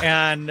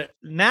 And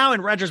now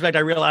in retrospect, I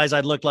realize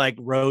I'd looked like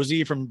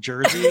Rosie from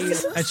Jersey.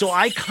 And so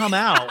I come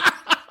out,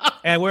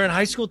 and we're in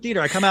high school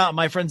theater. I come out, and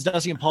my friends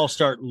Dusty and Paul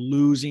start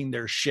losing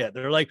their shit.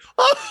 They're like,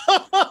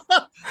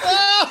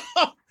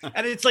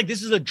 and it's like,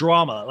 this is a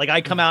drama. Like,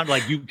 I come out and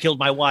like, you killed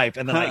my wife,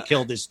 and then I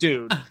killed this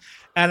dude.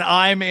 And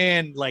I'm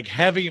in like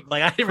heavy,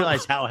 like I didn't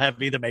realize how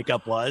heavy the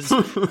makeup was.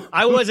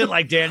 I wasn't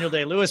like Daniel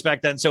Day-Lewis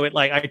back then. So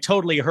I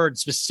totally heard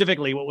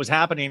specifically what was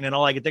happening. And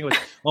all I could think was,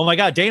 oh my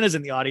God, Dana's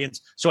in the audience.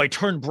 So I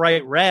turned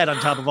bright red on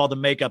top of all the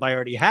makeup I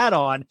already had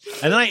on.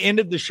 And then I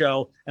ended the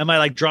show, and my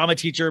like drama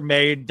teacher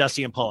made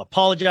Dusty and Paul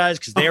apologize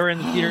because they were in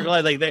the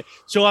theater.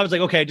 So I was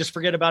like, okay, just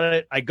forget about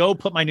it. I go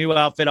put my new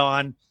outfit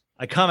on.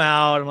 I come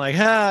out. I'm like,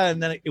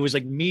 and then it was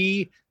like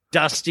me,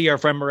 Dusty, our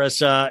friend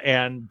Marissa,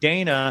 and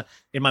Dana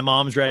in my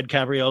mom's red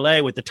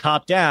cabriolet with the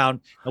top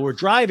down, and we're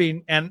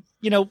driving. And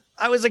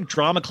I was like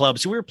drama club,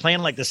 so we were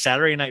playing like the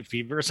Saturday Night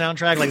Fever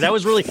soundtrack. Like that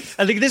was really,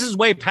 I think this is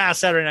way past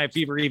Saturday Night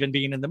Fever even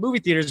being in the movie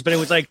theaters, but it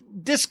was like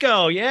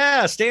disco,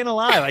 yeah, Staying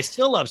Alive. I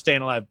still love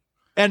Staying Alive.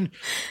 And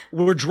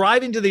we're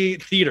driving to the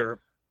theater,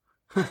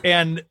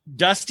 and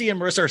Dusty and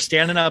Marissa are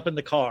standing up in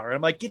the car.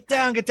 I'm like, get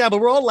down, but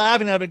we're all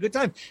laughing, having a good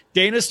time.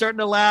 Dana's starting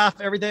to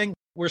laugh, everything.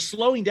 we're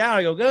slowing down.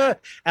 I go, "Ugh,"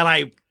 and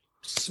I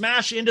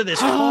smash into this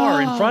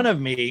car in front of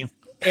me.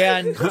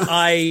 And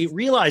I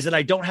realize that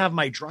I don't have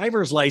my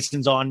driver's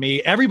license on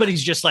me.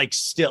 Everybody's just like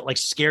still like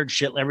scared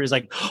shit. Everybody's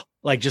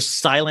like just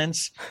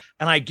silence.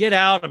 And I get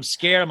out. I'm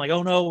scared. I'm like,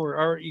 oh no,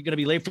 are you going to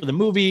be late for the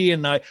movie?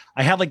 And I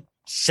have like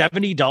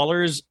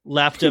 $70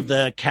 left of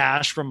the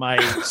cash from my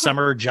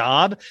summer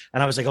job.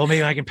 And I was like, oh,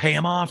 maybe I can pay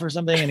him off or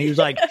something. And he was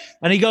like,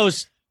 and he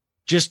goes,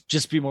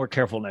 just be more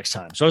careful next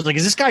time. So I was like,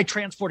 is this guy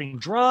transporting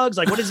drugs?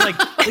 Like, what is like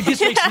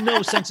this makes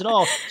no sense at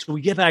all. So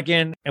we get back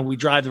in and we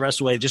drive the rest of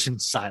the way just in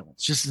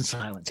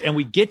silence. And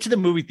we get to the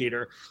movie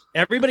theater.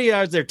 Everybody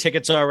has their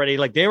tickets already.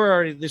 Like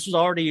this was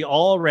already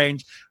all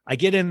arranged. I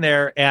get in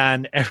there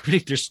and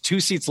there's 2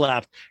 seats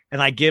left.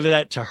 And I give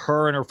that to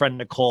her and her friend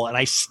Nicole. And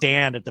I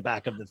stand at the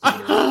back of the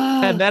theater.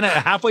 And then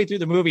halfway through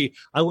the movie,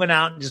 I went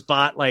out and just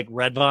bought like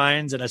Red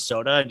Vines and a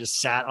soda and just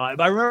sat on.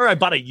 I remember I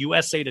bought a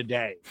USA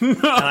Today.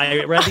 And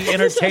I read the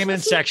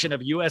entertainment section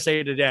of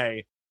USA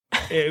Today.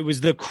 It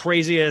was the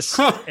craziest.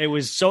 It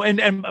was so,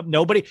 and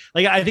nobody,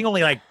 like, I think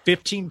only like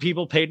 15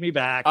 people paid me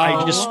back.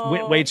 I just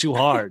went way too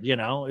hard, It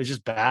was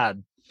just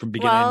bad from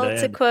beginning to end.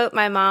 To quote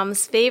my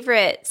mom's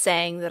favorite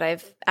saying that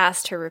I've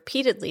asked her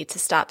repeatedly to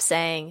stop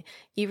saying,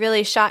 you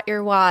really shot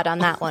your wad on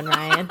that one,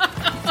 Ryan.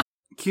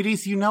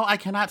 Cuties, I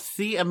cannot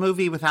see a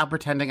movie without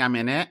pretending I'm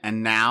in it,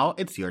 and now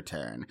it's your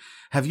turn.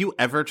 Have you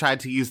ever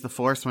tried to use the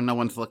Force when no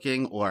one's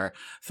looking, or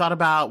thought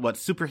about what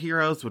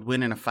superheroes would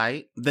win in a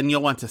fight? Then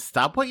you'll want to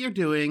stop what you're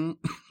doing,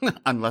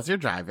 unless you're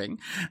driving,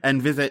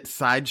 and visit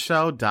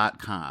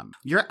Sideshow.com.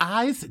 Your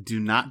eyes do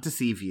not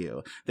deceive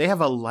you. They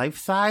have a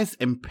life-size,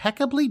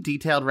 impeccably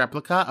detailed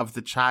replica of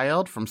the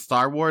child from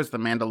Star Wars The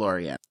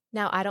Mandalorian.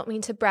 Now, I don't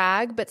mean to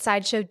brag, but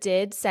Sideshow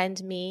did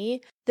send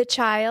me the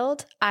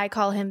child. I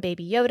call him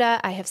Baby Yoda.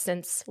 I have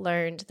since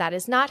learned that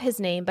is not his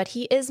name, but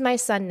he is my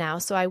son now,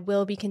 so I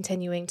will be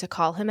continuing to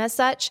call him as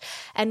such.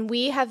 And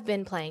we have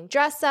been playing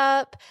dress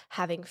up,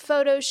 having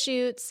photo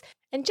shoots,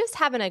 and just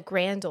having a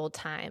grand old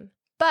time.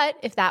 But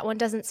if that one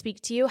doesn't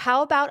speak to you,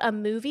 how about a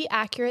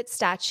movie-accurate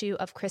statue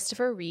of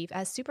Christopher Reeve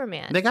as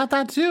Superman? They got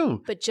that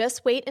too. But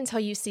just wait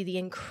until you see the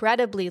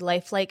incredibly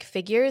lifelike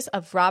figures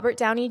of Robert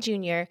Downey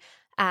Jr.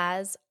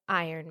 as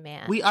Iron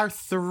Man. We are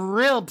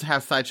thrilled to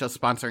have Sideshow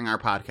sponsoring our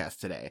podcast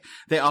today.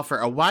 They offer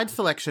a wide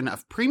selection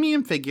of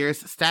premium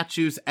figures,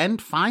 statues,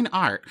 and fine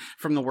art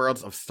from the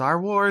worlds of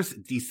Star Wars,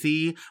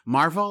 DC,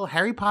 Marvel,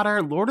 Harry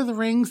Potter, Lord of the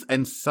Rings,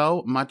 and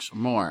so much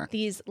more.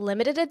 These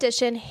limited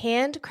edition,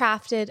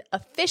 handcrafted,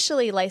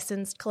 officially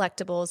licensed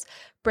collectibles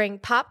bring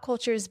pop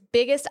culture's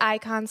biggest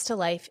icons to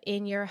life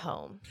in your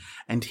home.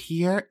 And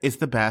here is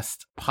the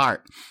best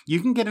part.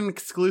 You can get an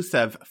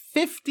exclusive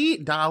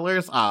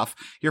 $50 off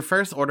your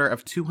first order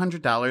of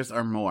 $200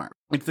 or more.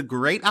 It's a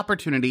great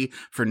opportunity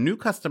for new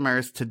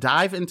customers to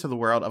dive into the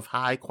world of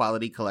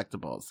high-quality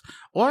collectibles.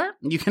 Or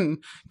you can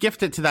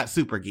gift it to that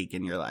super geek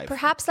in your life.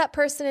 Perhaps that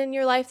person in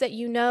your life that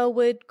you know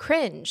would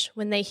cringe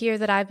when they hear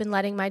that I've been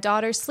letting my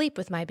daughter sleep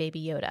with my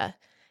Baby Yoda.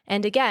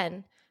 And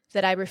again,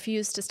 that I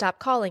refuse to stop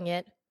calling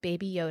it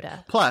Baby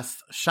Yoda.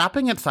 Plus,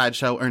 shopping at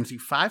Sideshow earns you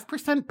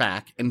 5%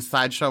 back in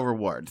Sideshow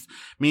rewards,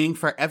 meaning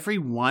for every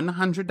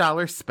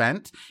 $100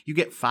 spent, you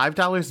get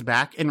 $5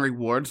 back in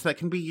rewards that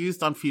can be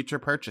used on future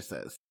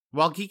purchases.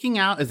 While geeking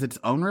out is its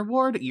own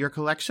reward, your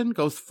collection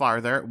goes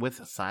farther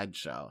with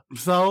Sideshow.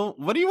 So,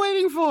 what are you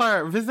waiting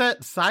for?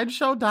 Visit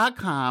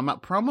Sideshow.com,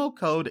 promo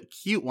code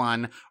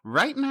CUTE1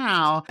 right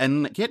now,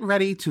 and get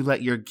ready to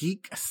let your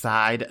geek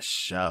side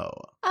show.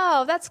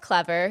 Oh, that's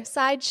clever.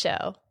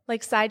 Sideshow.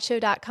 Like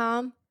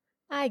Sideshow.com?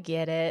 I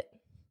get it.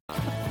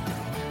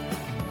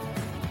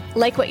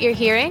 Like what you're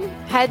hearing?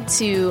 Head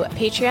to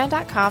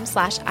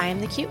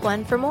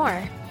patreon.com/IamTheCuteOne for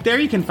more. There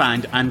you can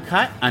find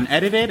uncut,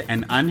 unedited,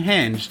 and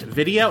unhinged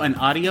video and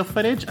audio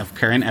footage of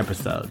current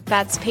episodes.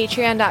 That's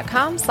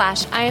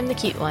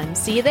patreon.com/IamTheCuteOne.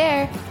 See you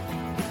there.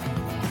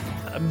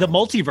 The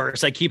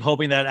multiverse, I keep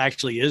hoping that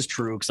actually is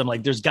true, because I'm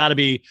like, there's got to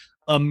be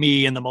a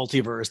me in the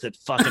multiverse that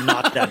fucking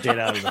knocked that date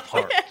out of the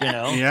park,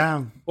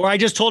 Yeah. Or I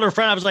just told her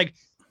friend, I was like,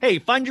 hey,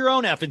 find your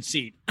own effing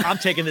seat. I'm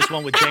taking this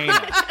one with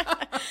Dana.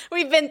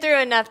 We've been through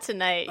enough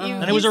tonight.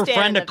 And it was her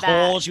friend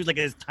Nicole. She was like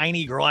this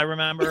tiny girl, I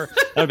remember.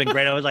 That would have been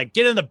great. I was like,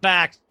 get in the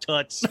back,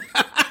 toots.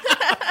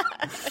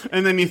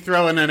 And then you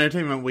throw an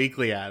Entertainment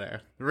Weekly at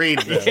her. Read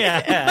this.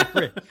 Yeah.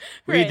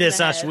 Read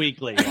this Us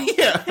Weekly.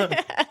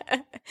 Yeah.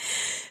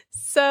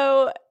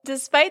 So,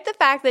 despite the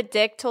fact that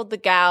Dick told the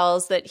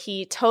gals that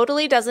he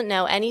totally doesn't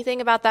know anything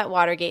about that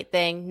Watergate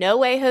thing, no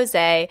way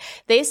Jose,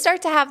 they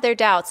start to have their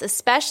doubts,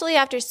 especially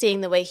after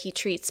seeing the way he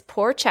treats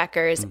poor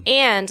checkers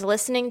and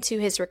listening to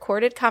his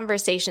recorded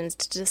conversations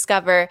to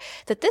discover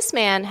that this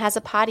man has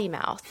a potty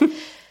mouth.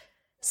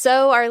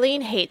 So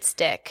Arlene hates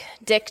Dick.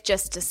 Dick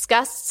just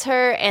disgusts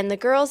her, and the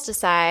girls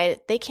decide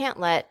they can't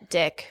let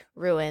Dick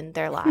ruin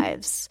their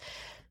lives.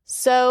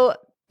 So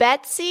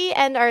Betsy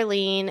and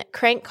Arlene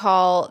crank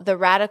call the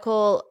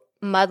radical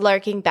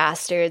mudlarking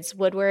bastards,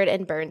 Woodward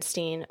and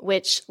Bernstein,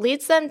 which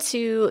leads them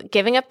to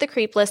giving up the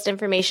creep list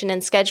information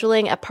and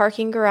scheduling a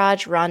parking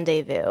garage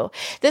rendezvous.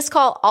 This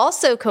call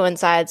also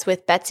coincides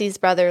with Betsy's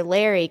brother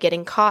Larry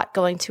getting caught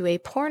going to a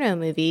porno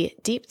movie,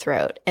 Deep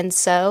Throat, and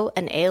so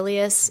an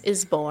alias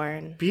is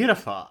born.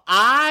 Beautiful.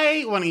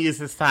 I want to use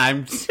this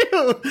time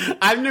too.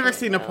 I've never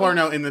seen a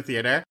porno in the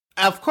theater.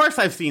 Of course,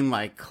 I've seen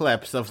like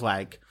clips of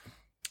like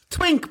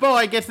twink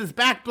boy gets his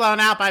back blown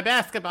out by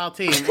basketball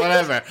team,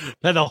 whatever.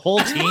 The whole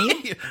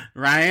team?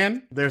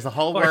 Ryan, there's a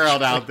whole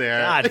world out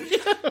there. God.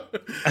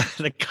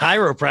 The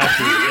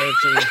chiropractor.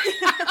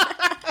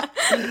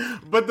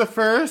 But the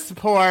first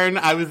porn,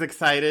 I was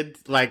excited,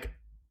 like,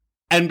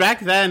 and back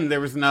then there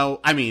was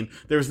no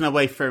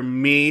way for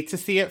me to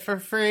see it for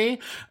free.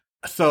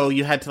 So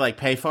you had to like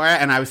pay for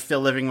it, and I was still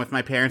living with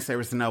my parents. There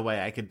was no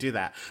way I could do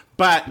that.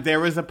 But there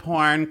was a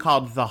porn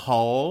called The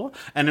Hole,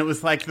 and it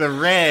was like The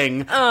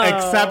Ring,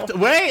 except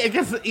wait, it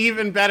gets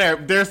even better.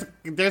 There's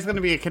going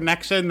to be a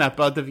connection that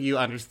both of you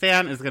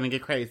understand is going to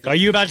get crazy. Are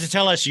you about to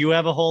tell us you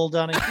have a hole,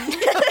 Donnie?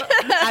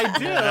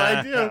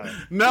 I do.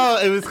 No,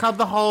 it was called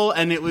The Hole,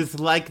 and it was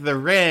like The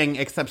Ring,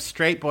 except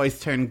straight boys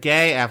turn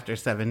gay after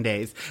 7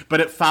 days. But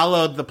it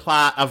followed the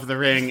plot of The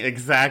Ring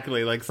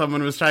exactly. Like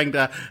someone was trying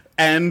to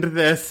end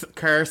this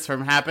curse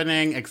from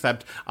happening,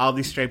 except all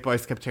these straight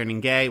boys kept turning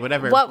gay,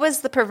 whatever. What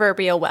was the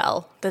proverbial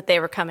well that they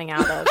were coming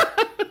out of?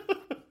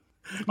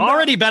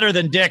 Already better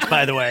than Dick,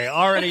 by the way.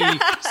 Already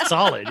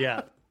solid,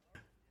 yeah.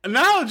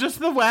 No, just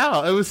the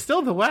well. It was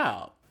still the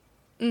well.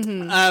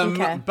 Mm-hmm.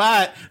 Okay.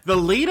 But the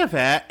lead of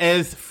it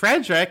is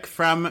Frederick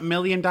from $1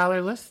 Million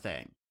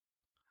Listing.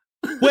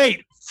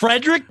 Wait,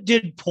 Frederick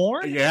did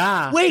porn?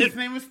 Yeah. Wait. His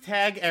name was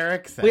Tag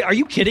Erickson. Wait, are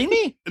you kidding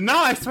me? No,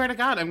 I swear to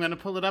God, I'm going to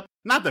pull it up.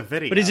 Not the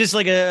video. But is this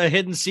like a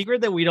hidden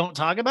secret that we don't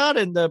talk about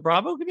in the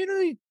Bravo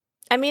community?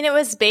 I mean, it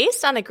was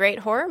based on a great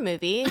horror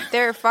movie.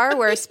 There are far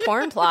worse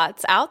porn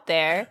plots out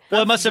there.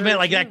 Well, it must have been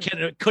like that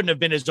couldn't have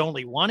been his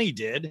only one he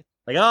did.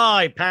 Like,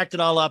 I packed it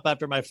all up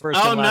after my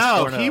first and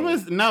last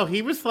porno.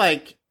 He was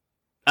like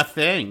a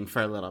thing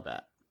for a little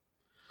bit.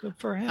 Good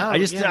for him.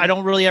 I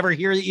don't really ever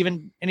hear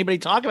even anybody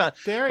talk about it.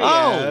 There he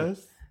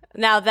is.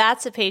 Now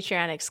that's a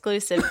Patreon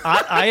exclusive.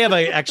 I have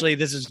actually,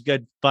 this is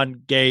good,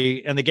 fun,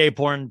 gay, and the gay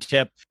porn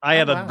tip. I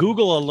have a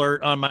Google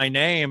alert on my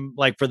name,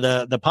 like for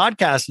the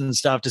podcast and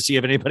stuff, to see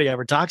if anybody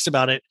ever talks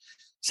about it.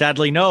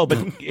 Sadly, no, but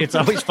it's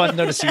always fun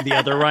though to see the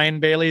other Ryan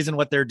Baileys and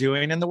what they're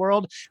doing in the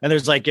world. And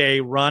there's like a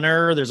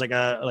runner, there's like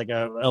a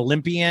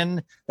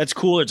Olympian. That's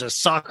cool. There's a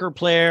soccer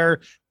player.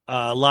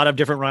 A lot of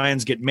different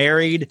Ryans get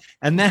married.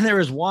 And then there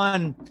was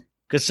one,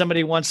 because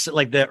somebody wants,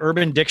 like the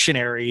Urban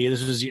Dictionary,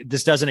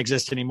 this doesn't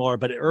exist anymore,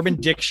 but Urban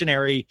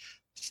Dictionary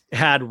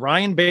had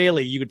Ryan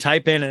Bailey. You could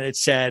type in and it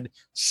said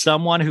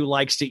someone who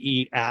likes to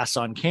eat ass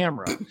on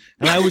camera.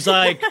 And I was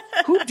like,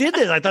 who did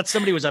this? I thought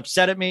somebody was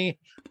upset at me.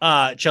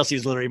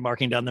 Chelsea's literally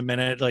marking down the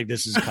minute, like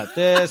this is cut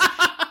this.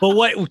 But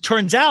what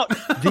turns out,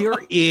 there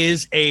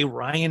is a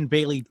Ryan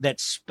Bailey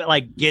that's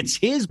like gets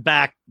his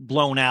back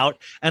blown out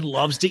and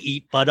loves to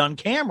eat butt on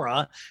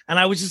camera. And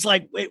I was just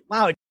like, wait,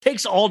 wow, it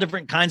takes all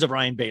different kinds of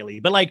Ryan Bailey.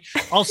 But like,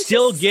 I'll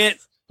still get,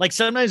 like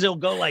sometimes it'll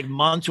go like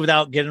months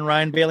without getting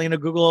Ryan Bailey in a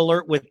Google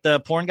alert with the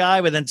porn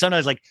guy. But then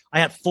sometimes like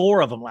I had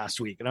 4 of them last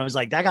week. And I was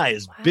like, that guy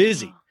is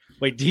busy.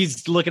 Wait,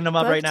 he's looking them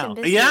up right now.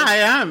 Yeah, I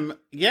am.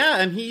 Yeah,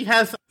 and he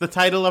has the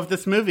title of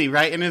this movie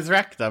right in his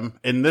rectum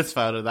in this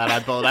photo that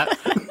I pulled up.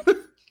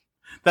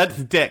 That's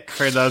Dick,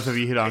 for those of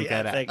you who don't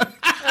get it.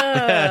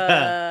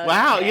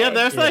 Wow, okay. Yeah,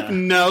 there's like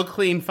no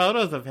clean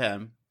photos of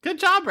him. Good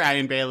job,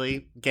 Ryan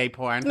Bailey, gay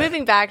porn.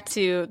 Moving back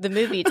to the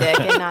movie Dick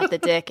and not the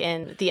dick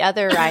in the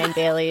other Ryan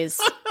Bailey's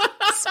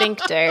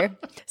sphincter.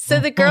 So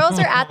the girls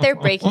are at their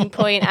breaking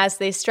point as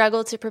they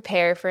struggle to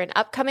prepare for an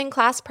upcoming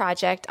class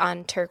project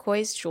on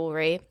turquoise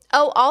jewelry.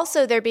 Oh,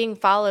 also they're being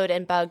followed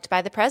and bugged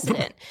by the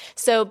president.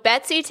 So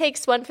Betsy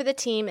takes one for the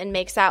team and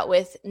makes out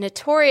with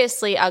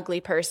notoriously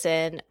ugly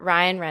person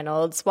Ryan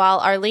Reynolds, while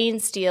Arlene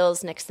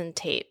steals Nixon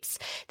tapes.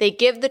 They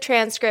give the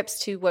transcripts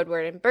to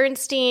Woodward and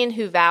Bernstein,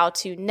 who vow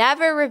to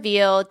never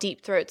reveal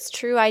Deep Throat's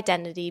true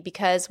identity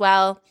because,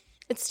 well,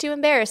 it's too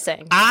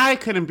embarrassing. I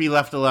couldn't be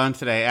left alone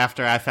today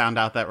after I found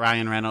out that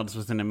Ryan Reynolds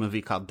was in a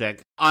movie called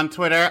Dick. On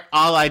Twitter,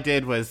 all I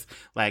did was,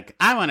 like,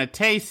 I want to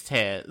taste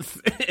his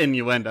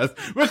innuendos,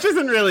 which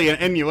isn't really an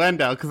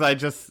innuendo because I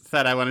just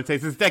said I want to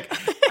taste his dick.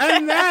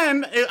 And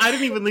then I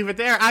didn't even leave it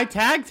there. I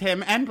tagged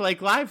him and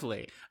Blake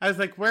Lively. I was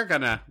like, we're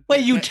gonna...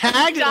 Wait, you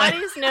tagged it?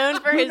 Johnny's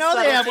known for his... you know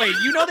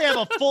they have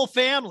a full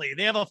family.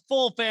 They have a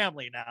full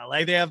family now.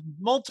 Like, they have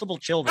multiple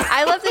children.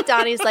 I love that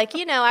Donnie's like,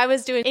 I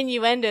was doing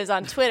innuendos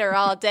on Twitter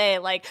all day.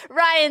 Like,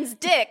 Ryan's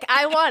dick,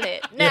 I want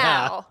it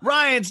now. Yeah.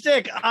 Ryan's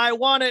dick, I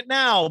want it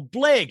now.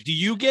 Blake, do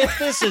you get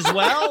this as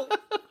well?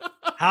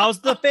 How's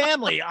the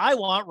family? I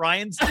want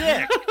Ryan's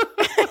dick.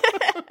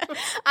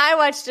 I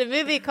watched a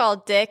movie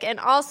called Dick and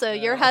also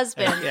your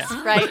husband's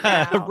right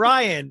now.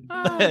 Ryan,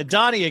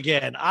 Donnie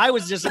again. I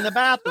was just in the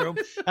bathroom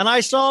and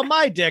I saw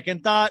my dick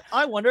and thought,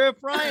 I wonder if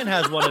Ryan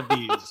has one of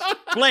these.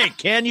 Blake,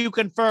 can you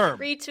confirm?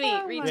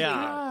 Retweet.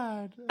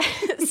 Yeah.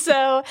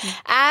 So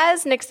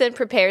as Nixon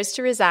prepares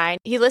to resign,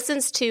 he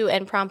listens to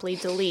and promptly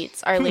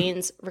deletes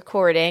Arlene's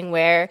recording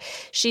where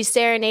she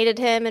serenaded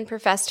him and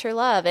professed her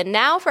love. And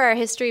now for our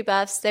history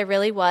buffs, there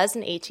really was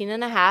an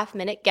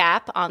 18.5-minute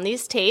gap on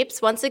these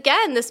tapes. Once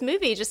again, this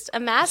movie, just a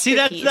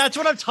masterpiece. See, that's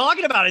what I'm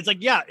talking about. It's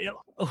like,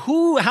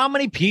 how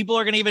many people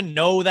are going to even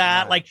know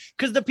that? Like,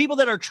 because the people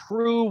that are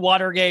true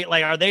Watergate,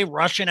 like, are they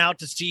rushing out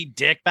to see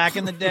Dick back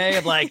in the day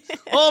of like,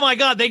 oh my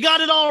God, they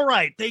got it all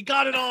right. They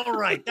got it all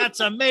right. That's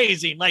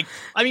amazing. Like,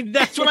 I mean,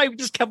 that's what I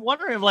just kept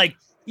wondering. Like,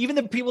 even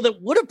the people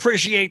that would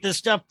appreciate this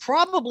stuff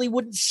probably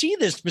wouldn't see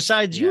this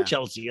besides you,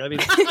 Chelsea. I mean,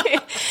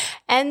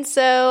 and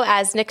so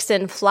as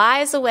Nixon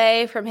flies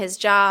away from his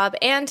job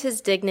and his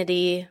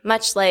dignity,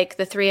 much like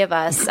the three of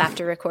us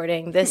after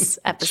recording this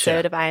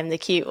episode of I Am the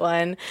Cute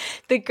One,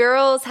 the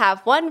girls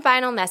have one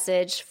final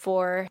message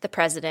for the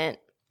president.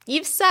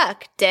 You've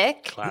sucked,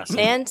 Dick. Classic.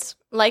 And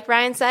like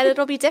Ryan said,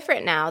 it'll be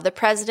different now. The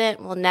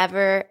president will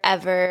never,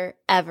 ever,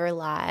 ever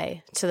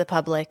lie to the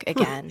public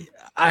again.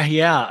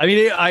 Yeah. I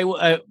mean,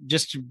 I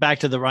just back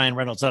to the Ryan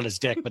Reynolds, not his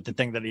dick, but the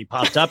thing that he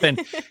popped up in.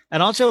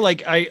 And also,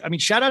 like, I mean,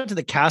 shout out to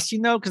the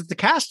casting, though, because the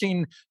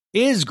casting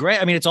is great.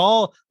 I mean, it's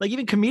all like,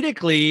 even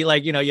comedically,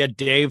 like, you had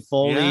Dave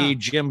Foley,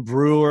 Jim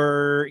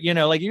Brewer,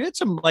 like you had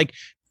some, like,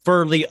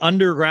 for the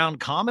underground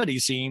comedy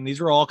scene,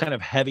 these were all kind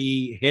of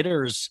heavy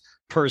hitters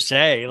per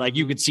se. Like,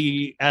 you could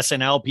see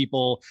SNL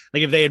people,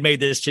 like, if they had made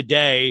this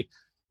today,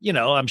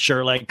 I'm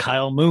sure like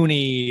Kyle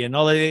Mooney and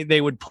all they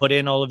would put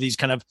in all of these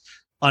kind of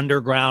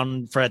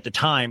underground, for at the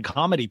time,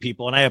 comedy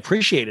people. And I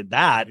appreciated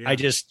that. I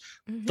just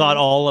thought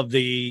all of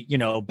the,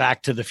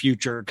 Back to the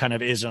Future kind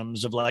of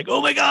isms of like,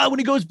 oh my God, when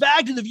he goes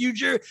back to the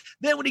future,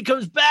 then when he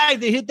comes back,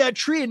 they hit that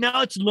tree and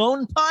now it's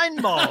Lone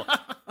Pine Ball.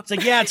 It's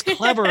like, yeah, it's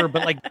clever,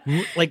 but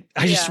like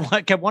I just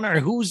kept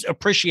wondering who's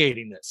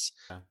appreciating this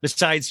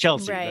besides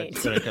Chelsea.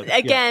 Right.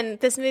 Again,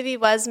 this movie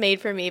was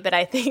made for me, but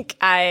I think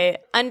I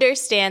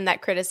understand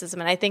that criticism.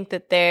 And I think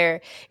that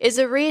there is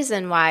a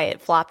reason why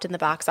it flopped in the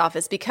box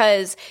office,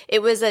 because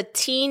it was a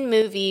teen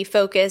movie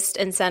focused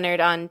and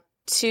centered on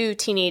two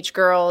teenage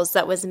girls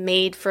that was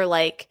made for,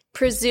 like,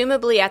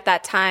 presumably at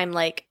that time,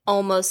 like,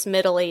 almost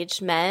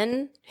middle-aged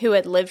men who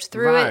had lived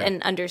through it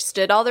and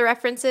understood all the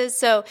references.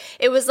 So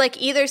it was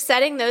like either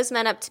setting those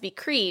men up to be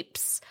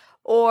creeps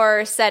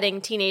or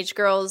setting teenage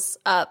girls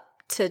up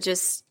to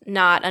just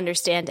not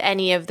understand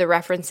any of the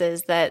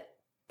references that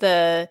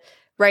the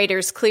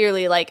writers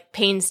clearly, like,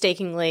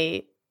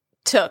 painstakingly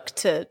took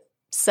to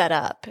set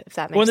up, if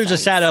that makes sense. Well, there's a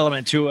sad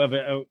element too of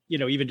it,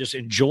 even just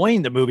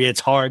enjoying the movie. It's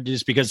hard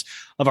just because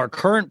of our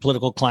current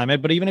political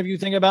climate. But even if you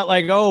think about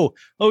like, oh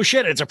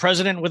shit, it's a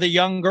president with a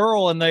young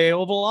girl in the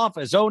Oval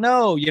Office. Oh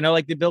no,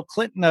 like the Bill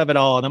Clinton of it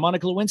all and the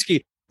Monica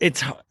Lewinsky.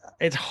 It's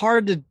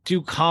hard to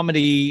do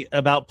comedy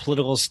about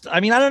political I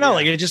mean, I don't know.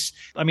 Like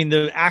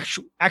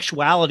the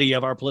actuality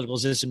of our political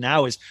system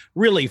now is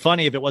really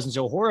funny if it wasn't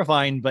so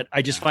horrifying. But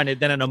I just find it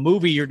then in a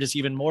movie, you're just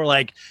even more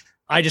like,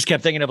 I just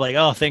kept thinking of like,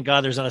 oh, thank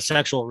God there's not a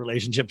sexual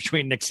relationship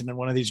between Nixon and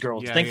one of these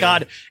girls. Thank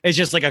God it's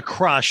just like a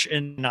crush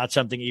and not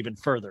something even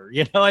further,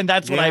 and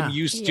that's what I'm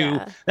used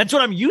to. That's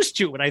what I'm used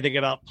to when I think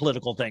about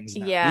political things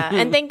now. Yeah.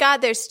 And thank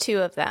God there's two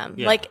of them.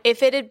 Yeah. Like,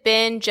 if it had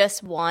been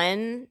just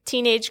one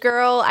teenage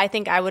girl, I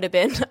think I would have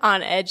been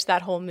on edge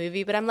that whole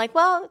movie. But I'm like,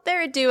 well,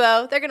 they're a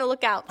duo. They're going to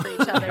look out for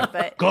each other.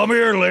 But come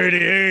here, lady.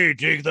 Hey,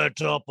 take that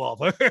top off.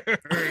 Hey,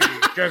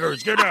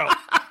 Checkers, get out.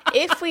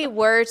 If we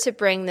were to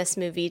bring this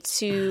movie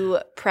to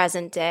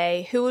present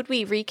day, who would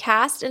we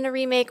recast in a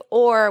remake,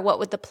 or what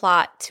would the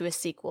plot to a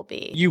sequel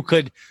be? You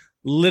could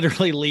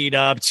literally lead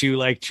up to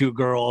like two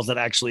girls that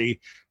actually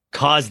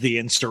caused the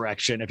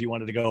insurrection if you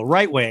wanted to go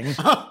right wing.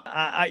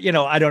 I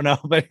don't know,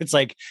 but it's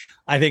like,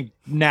 I think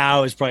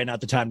now is probably not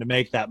the time to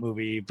make that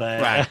movie,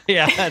 but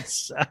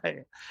that's,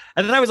 and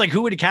then I was like,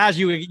 who would cast?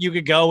 You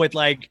could go with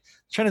like,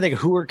 trying to think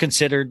who were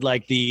considered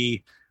like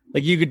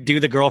you could do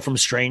the girl from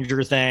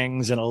Stranger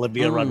Things and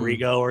Olivia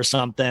Rodrigo or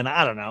something.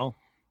 I don't know.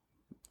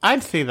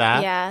 I'd see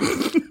that. Yeah.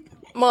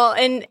 Well,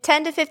 in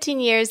 10 to 15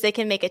 years, they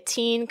can make a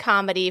teen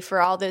comedy for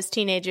all those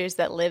teenagers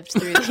that lived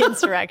through the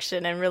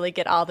insurrection and really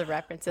get all the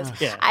references.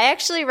 I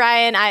actually,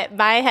 Ryan,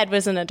 my head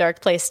was in a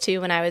dark place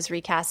too when I was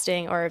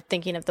recasting or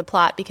thinking of the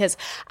plot, because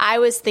I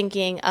was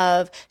thinking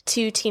of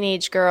two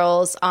teenage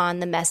girls on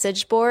the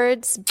message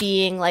boards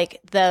being like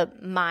the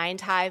mind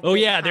hive. Oh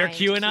yeah, they're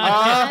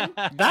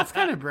QAnon. That's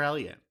kind of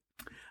brilliant.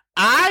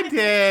 I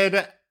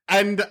did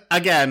And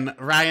again,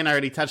 Ryan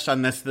already touched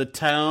on this. The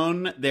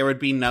tone, there would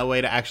be no way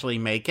to actually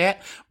make it.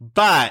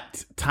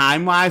 But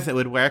time-wise, it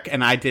would work.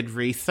 And I did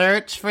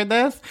research for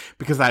this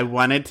because I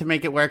wanted to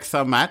make it work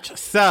so much.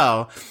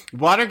 So,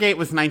 Watergate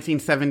was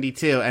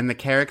 1972 and the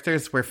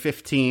characters were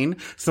 15.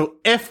 So,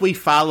 if we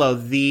follow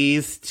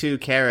these two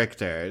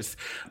characters,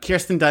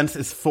 Kirsten Dunst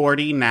is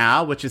 40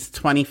 now, which is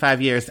 25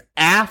 years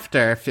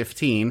after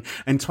 15.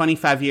 And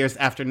 25 years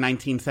after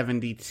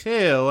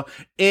 1972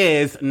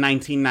 is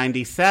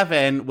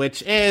 1997,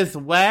 which is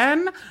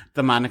when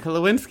the Monica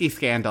Lewinsky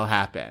scandal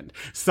happened.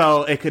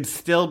 So it could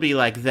still be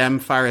like them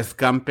Forrest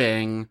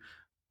Gumping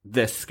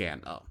this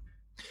scandal.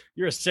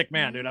 You're a sick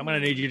man, dude. I'm going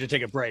to need you to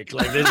take a break.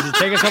 Like,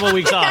 take a couple of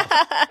weeks off.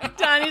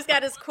 Donnie's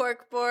got his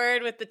cork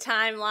board with the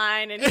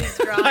timeline and he's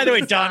drawing. By the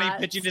way, Donnie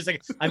pitching this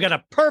like, I've got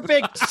a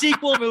perfect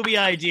sequel movie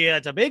idea.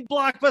 It's a big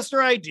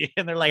blockbuster idea.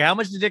 And they're like, how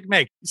much did Dick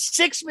make?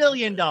 $6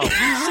 million.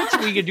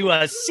 We could do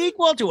a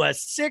sequel to a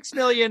 $6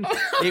 million.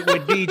 It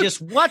would be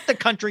just what the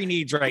country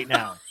needs right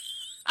now.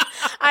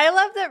 I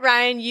love that,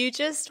 Ryan, you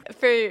just,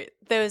 for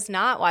those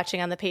not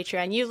watching on the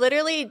Patreon, you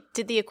literally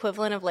did the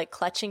equivalent of like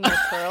clutching your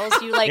pearls.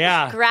 You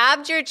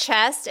grabbed your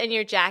chest and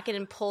your jacket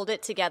and pulled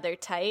it together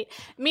tight.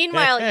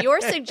 Meanwhile,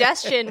 your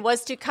suggestion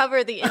was to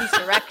cover the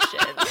insurrection.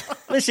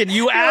 Listen,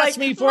 you asked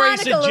me for a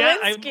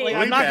suggestion.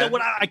 I'm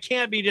not I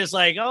can't be just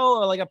like,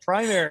 oh, like a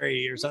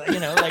primary or something,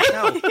 no,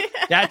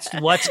 that's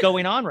what's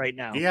going on right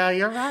now. Yeah,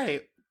 you're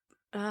right.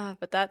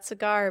 But that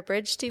cigar, a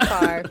bridge too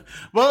far.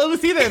 Well, it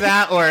was either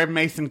that or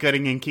Mason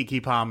Gooding and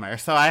Keke Palmer.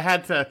 So I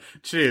had to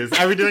choose.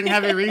 Are we doing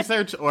heavy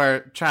research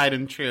or tried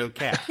and true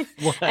cast?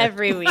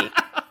 Every week.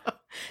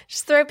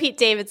 Just throw Pete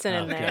Davidson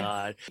in there.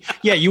 God.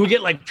 Yeah, you would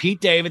get like Pete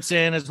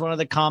Davidson as one of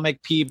the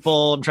comic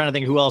people. I'm trying to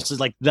think who else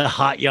is like the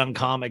hot young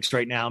comics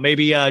right now.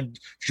 Maybe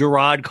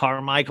Gerard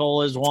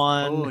Carmichael is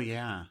one. Oh,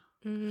 yeah.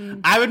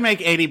 Mm-hmm. I would make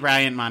Aidy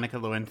Bryant, Monica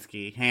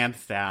Lewinsky,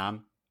 hands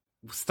down.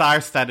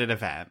 Star-studded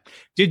event.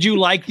 Did you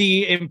like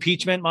the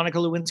impeachment Monica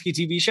Lewinsky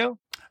TV show?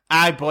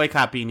 I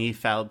boycott Beanie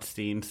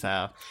Feldstein,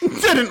 so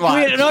didn't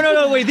watch.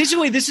 Wait,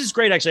 this is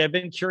great, actually. I've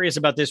been curious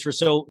about this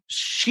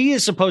she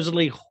is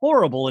supposedly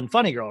horrible in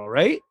Funny Girl,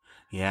 right?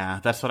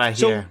 Yeah, that's what I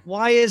hear. So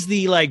why is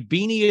the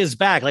Beanie is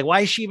back? Like, why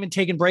is she even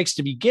taking breaks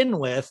to begin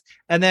with?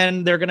 And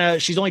then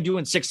she's only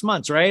doing 6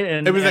 months, right?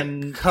 And it was a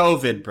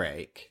COVID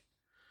break.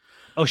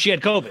 Oh, she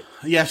had COVID.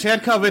 Yeah, she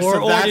had COVID.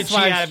 Or did she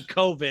have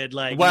COVID?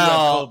 Like, you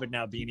have COVID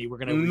now, Beanie. We're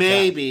going to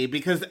maybe,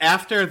 because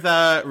after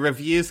the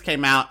reviews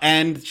came out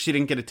and she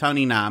didn't get a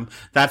Tony nom,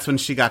 that's when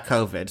she got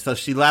COVID. So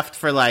she left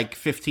for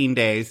 15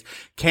 days,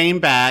 came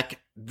back,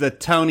 the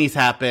Tonys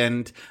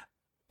happened.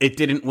 It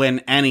didn't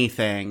win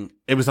anything.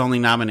 It was only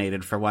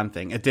nominated for one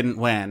thing. It didn't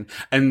win.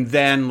 And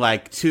then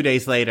 2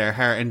 days later,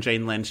 her and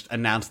Jane Lynch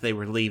announced they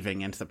were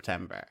leaving in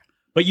September.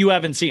 But you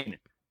haven't seen it?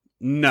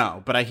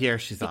 No, but I hear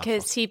she's awful.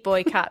 Because he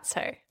boycotts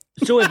her.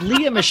 So if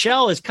Leah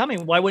Michele is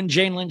coming, why wouldn't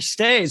Jane Lynch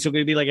stay? So it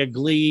could be like a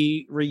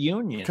Glee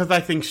reunion. Because I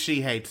think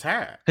she hates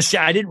her. See,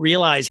 I didn't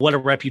realize what a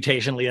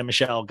reputation Leah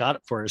Michele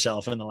got for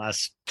herself in the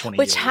last 20 years.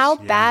 Which, how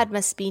bad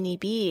must Beanie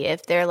be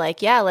if they're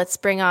like, yeah, let's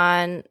bring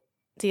on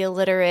the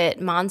illiterate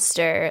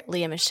monster,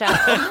 Leah Michele.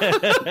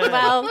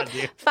 Well,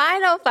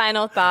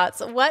 final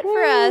thoughts. What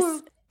for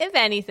us, if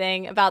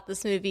anything, about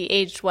this movie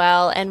aged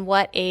well, and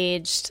what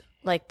aged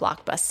like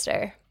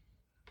blockbuster?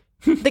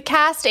 The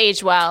cast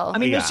aged well. I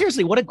mean,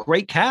 seriously, what a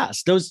great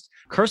cast. Those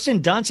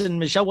Kirsten Dunst and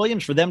Michelle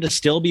Williams, for them to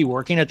still be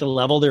working at the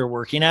level they're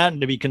working at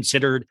and to be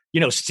considered,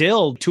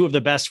 still two of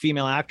the best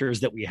female actors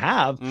that we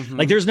have. Mm-hmm.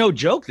 Like, there's no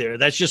joke there.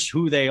 That's just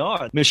who they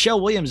are.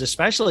 Michelle Williams,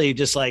 especially,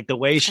 just like the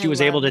way she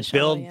was able to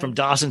build from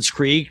Dawson's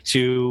Creek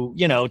to,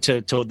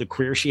 to the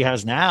career she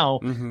has now,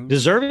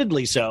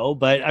 deservedly so.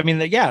 But I mean,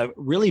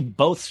 really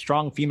both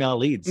strong female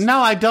leads. No,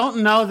 I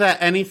don't know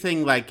that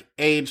anything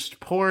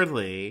aged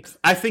poorly.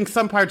 I think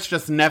some parts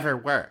just never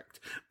worked.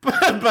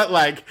 But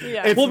it's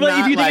if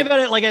you think about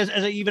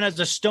it, even as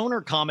a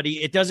stoner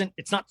comedy,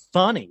 it's not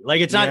funny.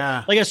 It's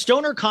not like a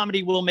stoner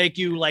comedy will make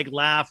you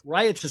laugh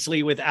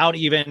riotously without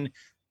even,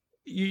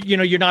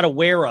 you're not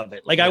aware of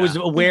it. I was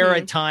aware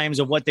at times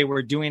of what they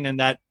were doing, and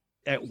that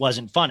it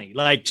wasn't funny.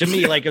 To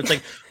me,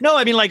 it's no,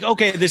 I mean,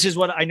 okay, this is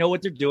what I know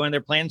what they're doing. They're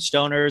playing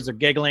stoners, they're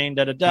giggling,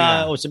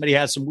 Oh, somebody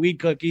has some weed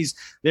cookies,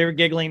 they're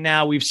giggling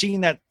now. We've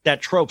seen that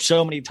trope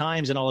so many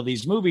times in all of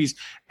these movies,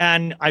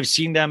 and I've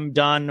seen them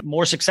done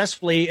more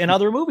successfully in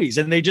other movies.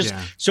 And they just,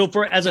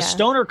 as a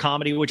stoner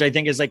comedy, which I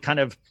think is kind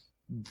of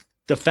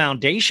the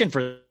foundation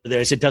for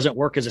this, it doesn't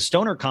work as a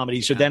stoner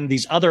comedy. So then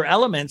these other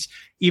elements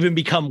even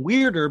become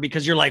weirder,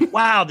 because you're like,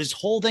 wow, this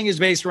whole thing is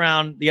based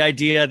around the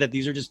idea that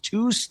these are just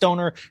two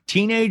stoner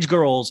teenage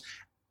girls,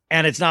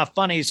 and it's not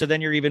funny. So then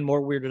you're even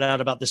more weirded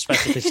out about the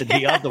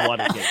specificity of the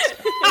Watergate.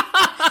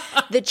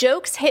 The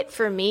jokes hit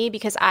for me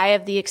because I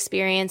have the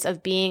experience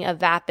of being a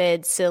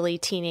vapid, silly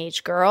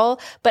teenage girl,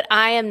 but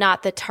I am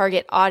not the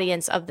target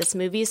audience of this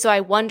movie. So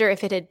I wonder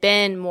if it had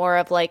been more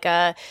of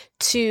a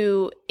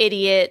two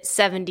idiot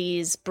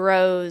 70s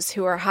bros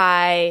who are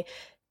high,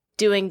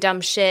 doing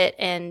dumb shit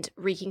and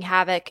wreaking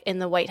havoc in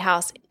the White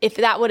House, if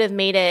that would have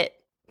made it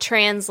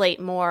translate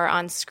more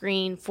on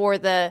screen for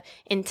the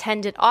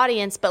intended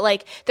audience. But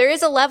like, there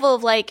is a level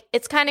of like,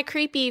 it's kind of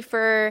creepy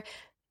for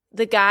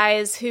the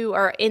guys who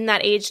are in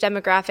that age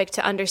demographic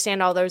to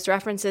understand all those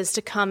references,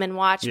 to come and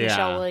watch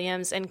Michelle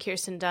Williams and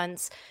Kirsten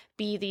Dunst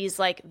be these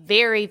like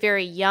very,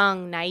 very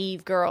young,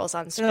 naive girls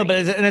on screen. No,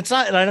 but it's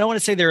not. And I don't want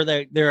to say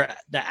the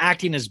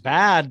acting is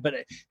bad, but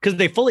because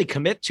they fully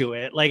commit to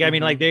it. Like, I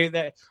mean, like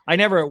I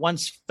never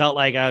once felt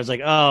like I was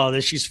like, oh,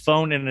 she's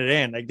phoning it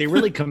in. Like, they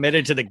really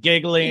committed to the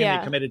giggling. They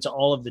committed to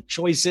all of the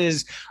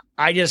choices.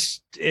 I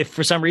just, if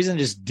for some reason,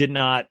 just did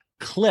not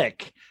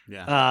click.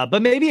 Yeah.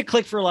 But maybe it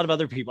clicked for a lot of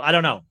other people. I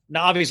don't know.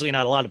 Now, obviously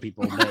not a lot of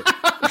people, but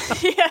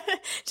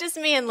just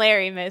me and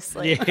Larry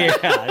mostly.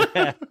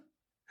 Yeah.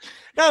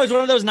 No, it was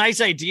one of those nice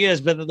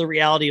ideas, but the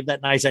reality of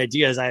that nice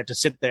idea is I have to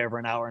sit there for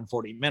an hour and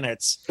 40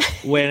 minutes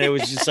when it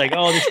was just like,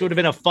 oh, this would have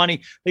been a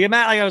funny, like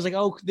I was like,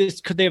 oh,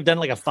 could they have done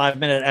like a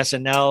 5-minute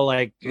SNL,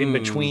 like in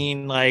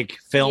between like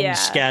film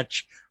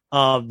sketch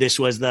of this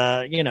was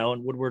the,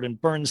 and Woodward and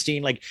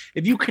Bernstein. Like,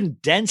 if you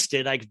condensed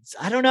it, I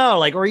don't know,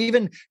 like, or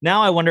even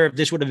now I wonder if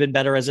this would have been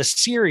better as a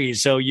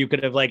series. So you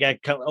could have like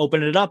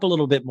opened it up a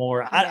little bit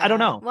more. I don't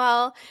know.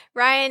 Well,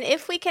 Ryan,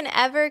 if we can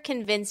ever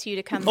convince you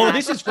to come back. Oh,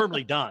 this is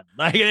firmly done.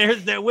 Like,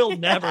 we'll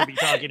never be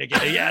talking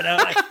again. Yeah, no,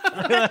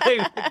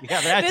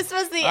 this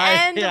was the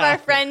end of our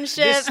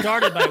friendship. This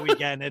started my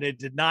weekend and it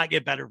did not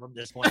get better from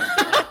this point.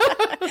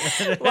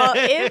 Well,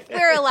 if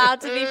we're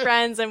allowed to be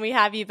friends and we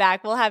have you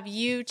back, we'll have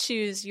you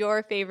choose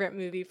your favorite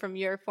movie from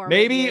your former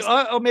years.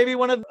 Maybe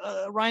one of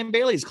Ryan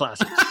Bailey's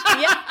classics.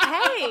 Yeah.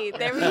 Hey,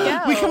 there we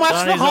go. We can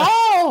watch The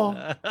Hall.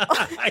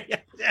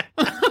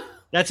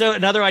 That's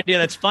another idea.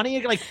 That's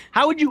funny. Like,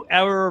 how would you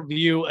ever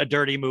view a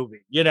dirty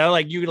movie?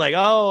 Like you like,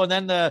 oh, and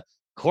then the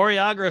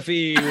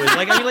choreography was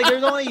like, I mean,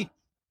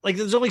 like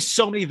there's only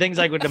so many things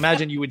I would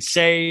imagine you would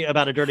say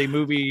about a dirty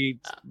movie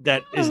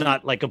that is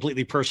not like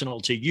completely personal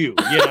to you,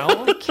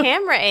 The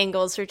camera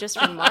angles are just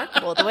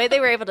remarkable. The way they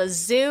were able to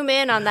zoom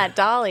in on that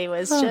dolly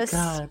was just...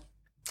 God.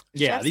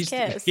 Yeah,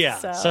 kiss,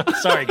 So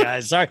sorry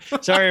guys. Sorry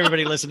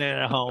everybody listening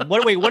at home.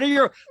 What are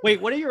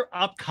your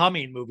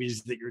upcoming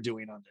movies that you're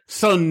doing on this?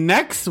 So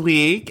next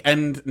week,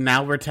 and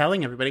now we're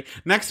telling everybody,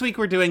 next week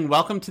we're doing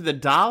Welcome to the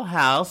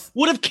Dollhouse.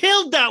 Would have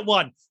killed that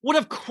one. Would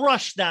have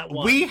crushed that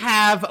one. We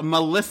have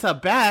Melissa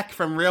Beck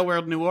from Real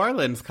World New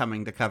Orleans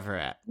coming to cover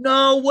it.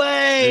 No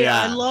way.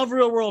 Yeah. I love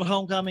Real World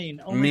Homecoming.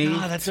 Oh my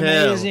God, that's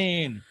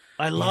amazing.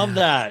 I love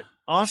that.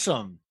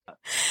 Awesome.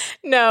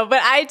 No, but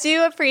I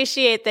do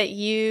appreciate that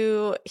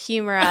you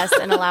humor us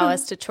and allow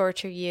us to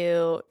torture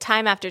you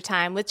time after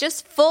time with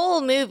just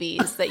full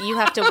movies that you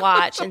have to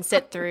watch and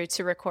sit through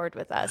to record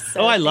with us.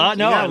 So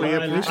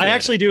I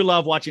actually do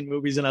love watching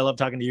movies and I love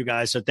talking to you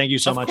guys. So thank you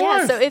so much.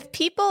 Yeah, so if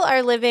people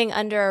are living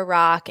under a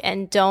rock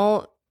and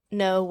don't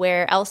know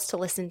where else to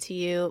listen to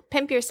you,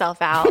 pimp yourself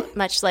out,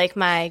 much like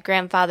my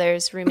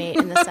grandfather's roommate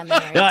in the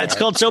seminary. Yeah, it's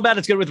called So Bad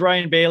It's Good with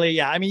Ryan Bailey.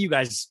 Yeah, I mean, you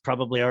guys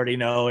probably already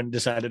know and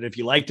decided if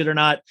you liked it or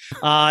not.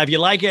 If you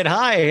like it,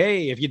 hi,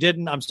 hey. If you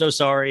didn't, I'm so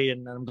sorry,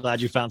 and I'm glad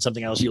you found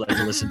something else you like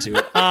to listen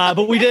to.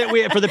 But we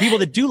for the people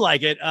that do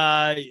like it,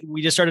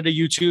 we just started a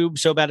YouTube,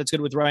 So Bad It's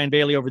Good with Ryan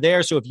Bailey over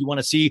there. So if you want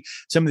to see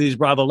some of these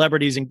Bravo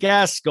celebrities and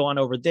guests, go on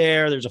over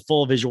there. There's a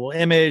full visual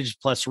image,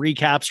 plus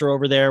recaps are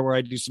over there where I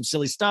do some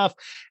silly stuff.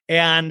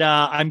 And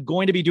I'm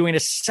going to be doing a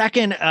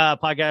second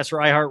podcast for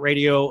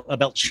iHeartRadio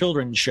about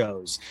children's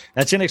shows.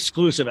 That's an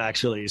exclusive,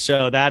 actually.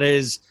 So that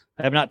is,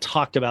 I have not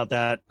talked about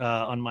that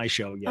on my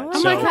show yet.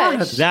 Oh my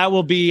gosh. That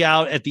will be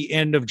out at the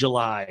end of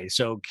July.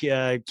 So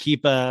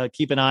keep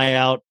an eye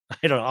out.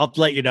 I don't know. I'll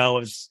let you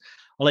know.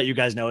 I'll let you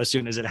guys know as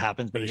soon as it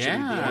happens, but it should be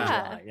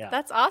July. Yeah,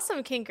 that's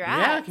awesome. Congrats.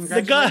 Yeah,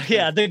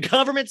 congratulations. The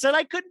government said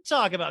I couldn't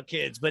talk about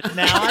kids, but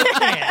now I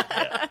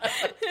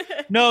can.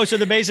 No, so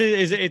the basis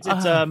is it's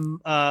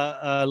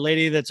a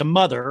lady that's a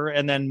mother,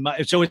 and then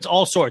so it's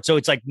all sorts. So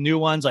it's like new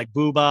ones like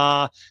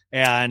Booba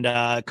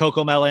and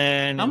Coco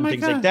Melon and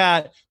things like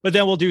that. But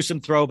then we'll do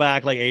some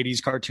throwback like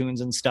 80s cartoons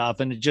and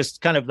stuff, and it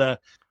just kind of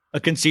a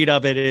conceit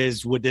of it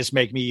is, would this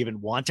make me even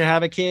want to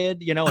have a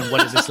kid? And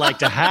what is this like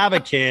to have a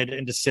kid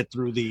and to sit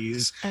through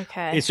these?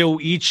 Okay.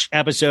 So each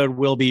episode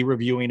will be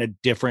reviewing a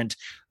different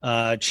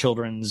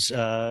children's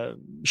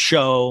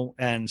show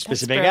and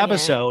specific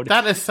episode.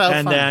 That is so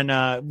fun. And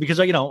then because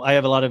I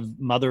have a lot of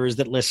mothers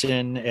that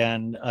listen,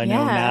 and I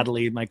know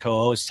Natalie, my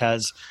co-host,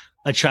 has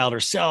a child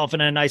herself.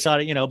 And then I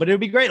thought, but it would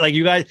be great. Like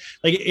you guys,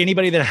 like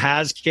anybody that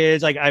has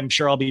kids, like I'm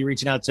sure I'll be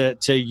reaching out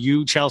to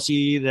you,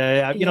 Chelsea,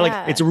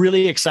 like it's a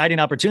really exciting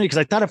opportunity. Cause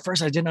I thought at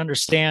first I didn't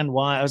understand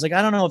why. I was like,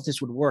 I don't know if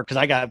this would work. Cause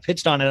I got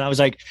pitched on it and I was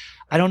like,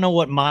 I don't know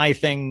what my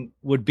thing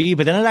would be.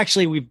 But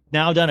then we've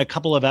now done a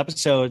couple of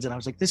episodes and I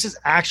was like, this is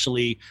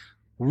actually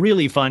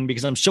really fun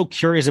because I'm so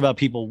curious about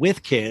people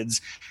with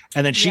kids.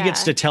 And then she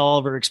gets to tell all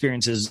of her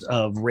experiences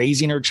of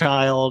raising her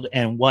child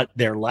and what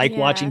they're like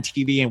watching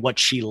TV and what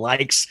she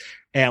likes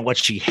and what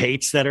she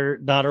hates that her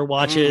daughter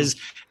watches.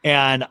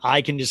 And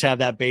I can just have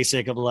that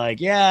basic of like,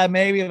 yeah,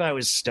 maybe if I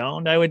was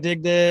stoned, I would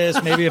dig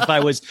this. Maybe if I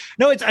was,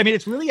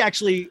 it's really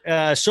actually,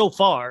 so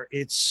far,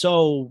 it's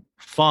so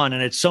fun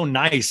and it's so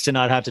nice to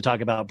not have to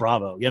talk about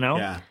Bravo, you know?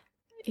 Yeah.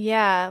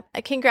 Yeah.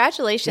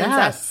 Congratulations.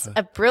 Yes. That's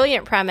a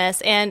brilliant premise.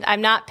 And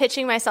I'm not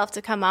pitching myself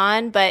to come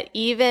on, but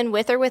even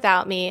with or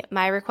without me,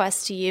 my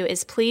request to you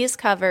is please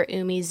cover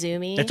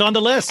Umizoomi. It's on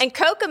the list. And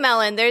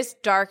Cocomelon, there's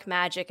dark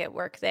magic at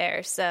work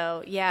there.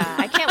 So yeah,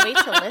 I can't wait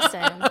to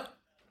listen.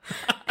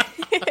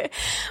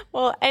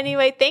 Well,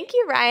 anyway, thank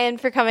you, Ryan,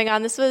 for coming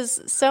on. This was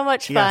so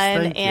much fun.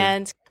 Thank you.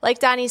 And like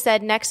Donnie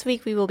said, next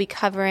week we will be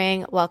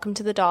covering Welcome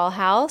to the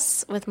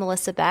Dollhouse with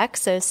Melissa Beck.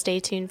 So stay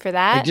tuned for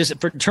that. Like just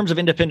in terms of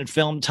independent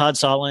film, Todd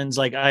Solondz,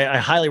 like I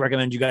highly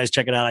recommend you guys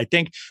check it out. I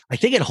think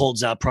it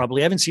holds up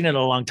probably. I haven't seen it in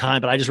a long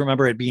time, but I just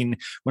remember it being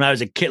when I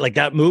was a kid, like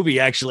that movie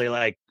actually,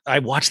 like I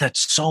watched that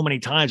so many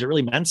times. It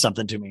really meant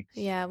something to me.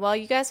 Yeah. Well,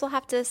 you guys will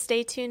have to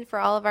stay tuned for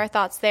all of our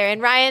thoughts there.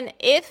 And Ryan,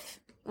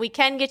 if we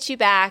can get you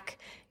back,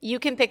 you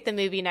can pick the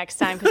movie next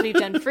time because we've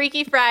done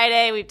Freaky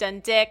Friday, we've done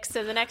Dick,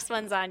 so the next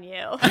one's on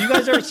you. Have you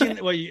guys ever seen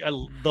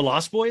The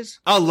Lost Boys?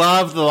 I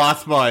love The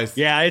Lost Boys.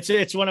 Yeah, it's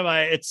it's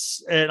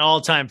an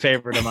all-time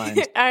favorite of mine.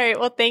 All right,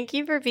 well, thank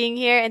you for being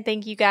here, and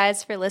thank you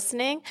guys for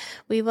listening.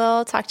 We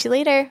will talk to you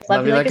later.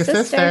 Love you like a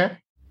sister.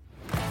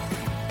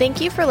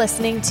 Thank you for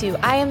listening to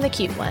I Am the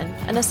Cute One,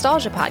 a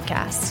nostalgia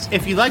podcast.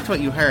 If you liked what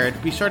you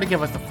heard, be sure to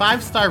give us a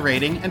 5-star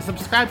rating and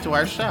subscribe to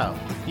our show.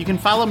 You can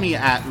follow me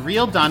at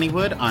Real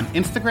Donnywood on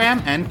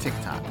Instagram and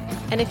TikTok.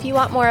 And if you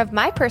want more of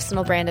my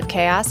personal brand of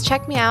chaos,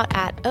 check me out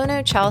at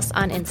Ono Chels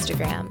on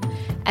Instagram.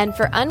 And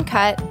for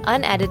uncut,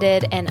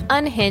 unedited, and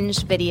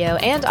unhinged video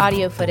and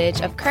audio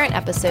footage of current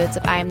episodes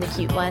of I Am the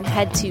Cute One,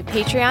 head to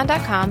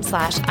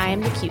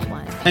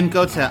patreon.com/IamTheCuteOne. And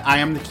go to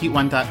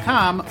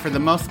IamTheCuteOne.com for the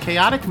most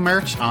chaotic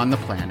merch on the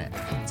planet.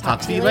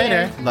 Talk to you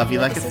later. Love you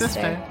like a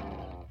sister.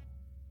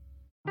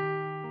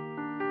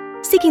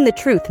 Seeking the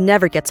truth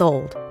never gets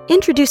old.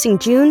 Introducing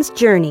June's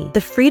Journey, the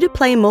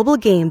free-to-play mobile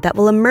game that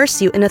will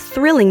immerse you in a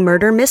thrilling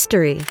murder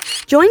mystery.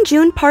 Join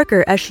June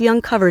Parker as she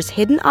uncovers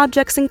hidden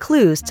objects and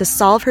clues to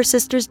solve her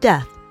sister's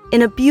death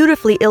in a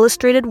beautifully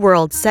illustrated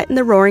world set in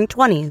the Roaring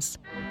 '20s.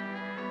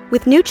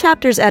 With new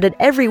chapters added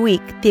every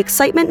week, the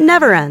excitement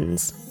never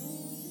ends.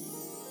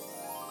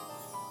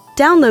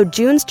 Download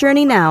June's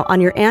Journey now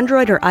on your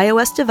Android or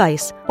iOS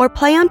device or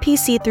play on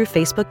PC through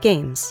Facebook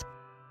Games.